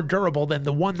tractor more durable than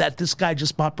the one that this guy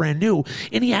just bought brand new,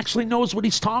 and he actually knows what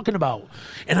he's talking about.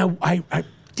 And I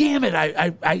damn it,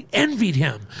 I envied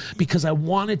him because I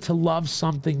wanted to love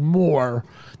something more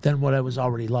than what I was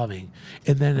already loving.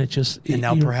 And then it just... And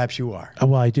now perhaps you are.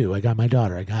 Well, I do. I got my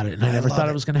daughter. I got it. And I never thought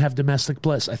I was going to have domestic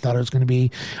bliss. I thought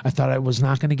I was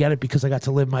not going to get it because I got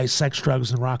to live my sex,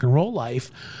 drugs, and rock and roll life.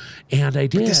 And I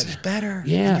did. But this is better.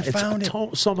 Yeah, and you found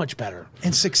it. So much better.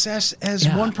 And success, as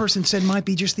one person said, might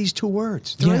be just these 2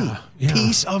 words. 3.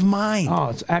 Peace of mind. Oh,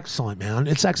 it's excellent, man.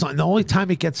 It's excellent. And the only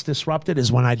time it gets disrupted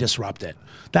is when I disrupt it.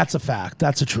 That's a fact.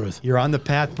 That's a truth. You're on the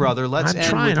path, brother. Let's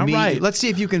end with me. Right. Let's see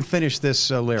if you can finish this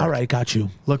lyric. All right, got you.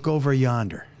 Look over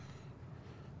yonder.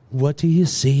 What do you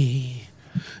see?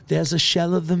 There's a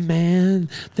shell of the man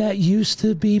that used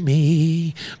to be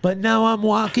me, but now I'm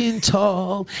walking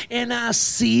tall and I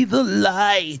see the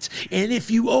light. And if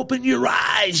you open your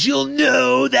eyes, you'll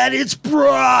know that it's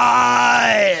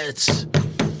bright.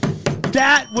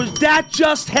 That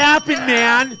just happened,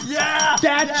 man. Yeah.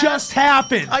 That just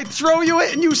happened. I throw you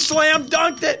it and you slam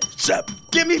dunked it.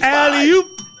 Give me 5.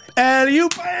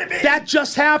 Alley-oop. That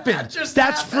just happened.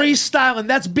 That's freestyling.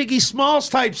 That's Biggie Smalls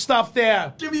type stuff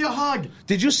there. Give me a hug.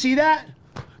 Did you see that?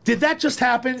 Did that just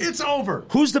happen? It's over.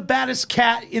 Who's the baddest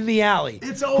cat in the alley?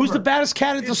 It's over. Who's the baddest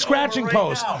cat at the scratching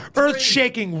post? Now. Earth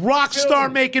shaking, rock star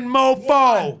making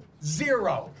mofo. 1.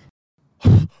 0.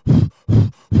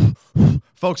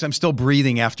 Folks, I'm still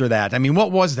breathing after that. I mean,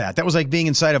 what was that? That was like being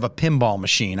inside of a pinball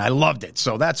machine. I loved it.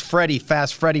 So that's Freddie,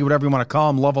 Fast Freddie, whatever you want to call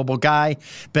him, lovable guy,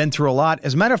 been through a lot.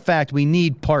 As a matter of fact, we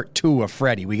need part 2 of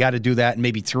Freddie. We got to do that, and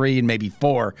maybe 3 and maybe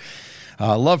 4.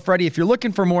 Love Freddie. If you're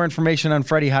looking for more information on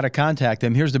Freddie, how to contact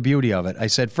him, here's the beauty of it. I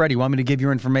said, Freddie, want me to give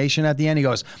your information at the end? He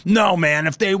goes, no, man.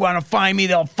 If they want to find me,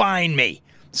 they'll find me.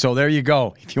 So there you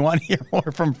go. If you want to hear more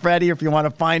from Freddie, if you want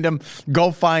to find him,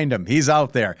 go find him. He's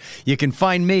out there. You can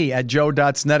find me at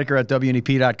joe.snedeker at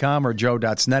WNEP.com or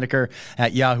joe.snedeker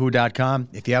at yahoo.com.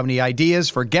 If you have any ideas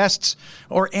for guests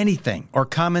or anything or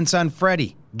comments on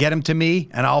Freddie, get them to me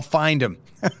and I'll find him.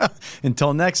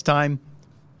 Until next time,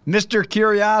 Mr.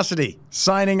 Curiosity,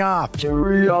 signing off.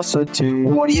 Curiosity.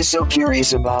 What are you so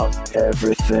curious about?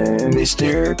 Everything,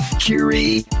 Mr.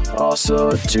 Curiosity.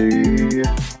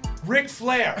 Ric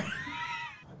Flair.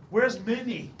 Where's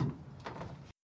Minnie?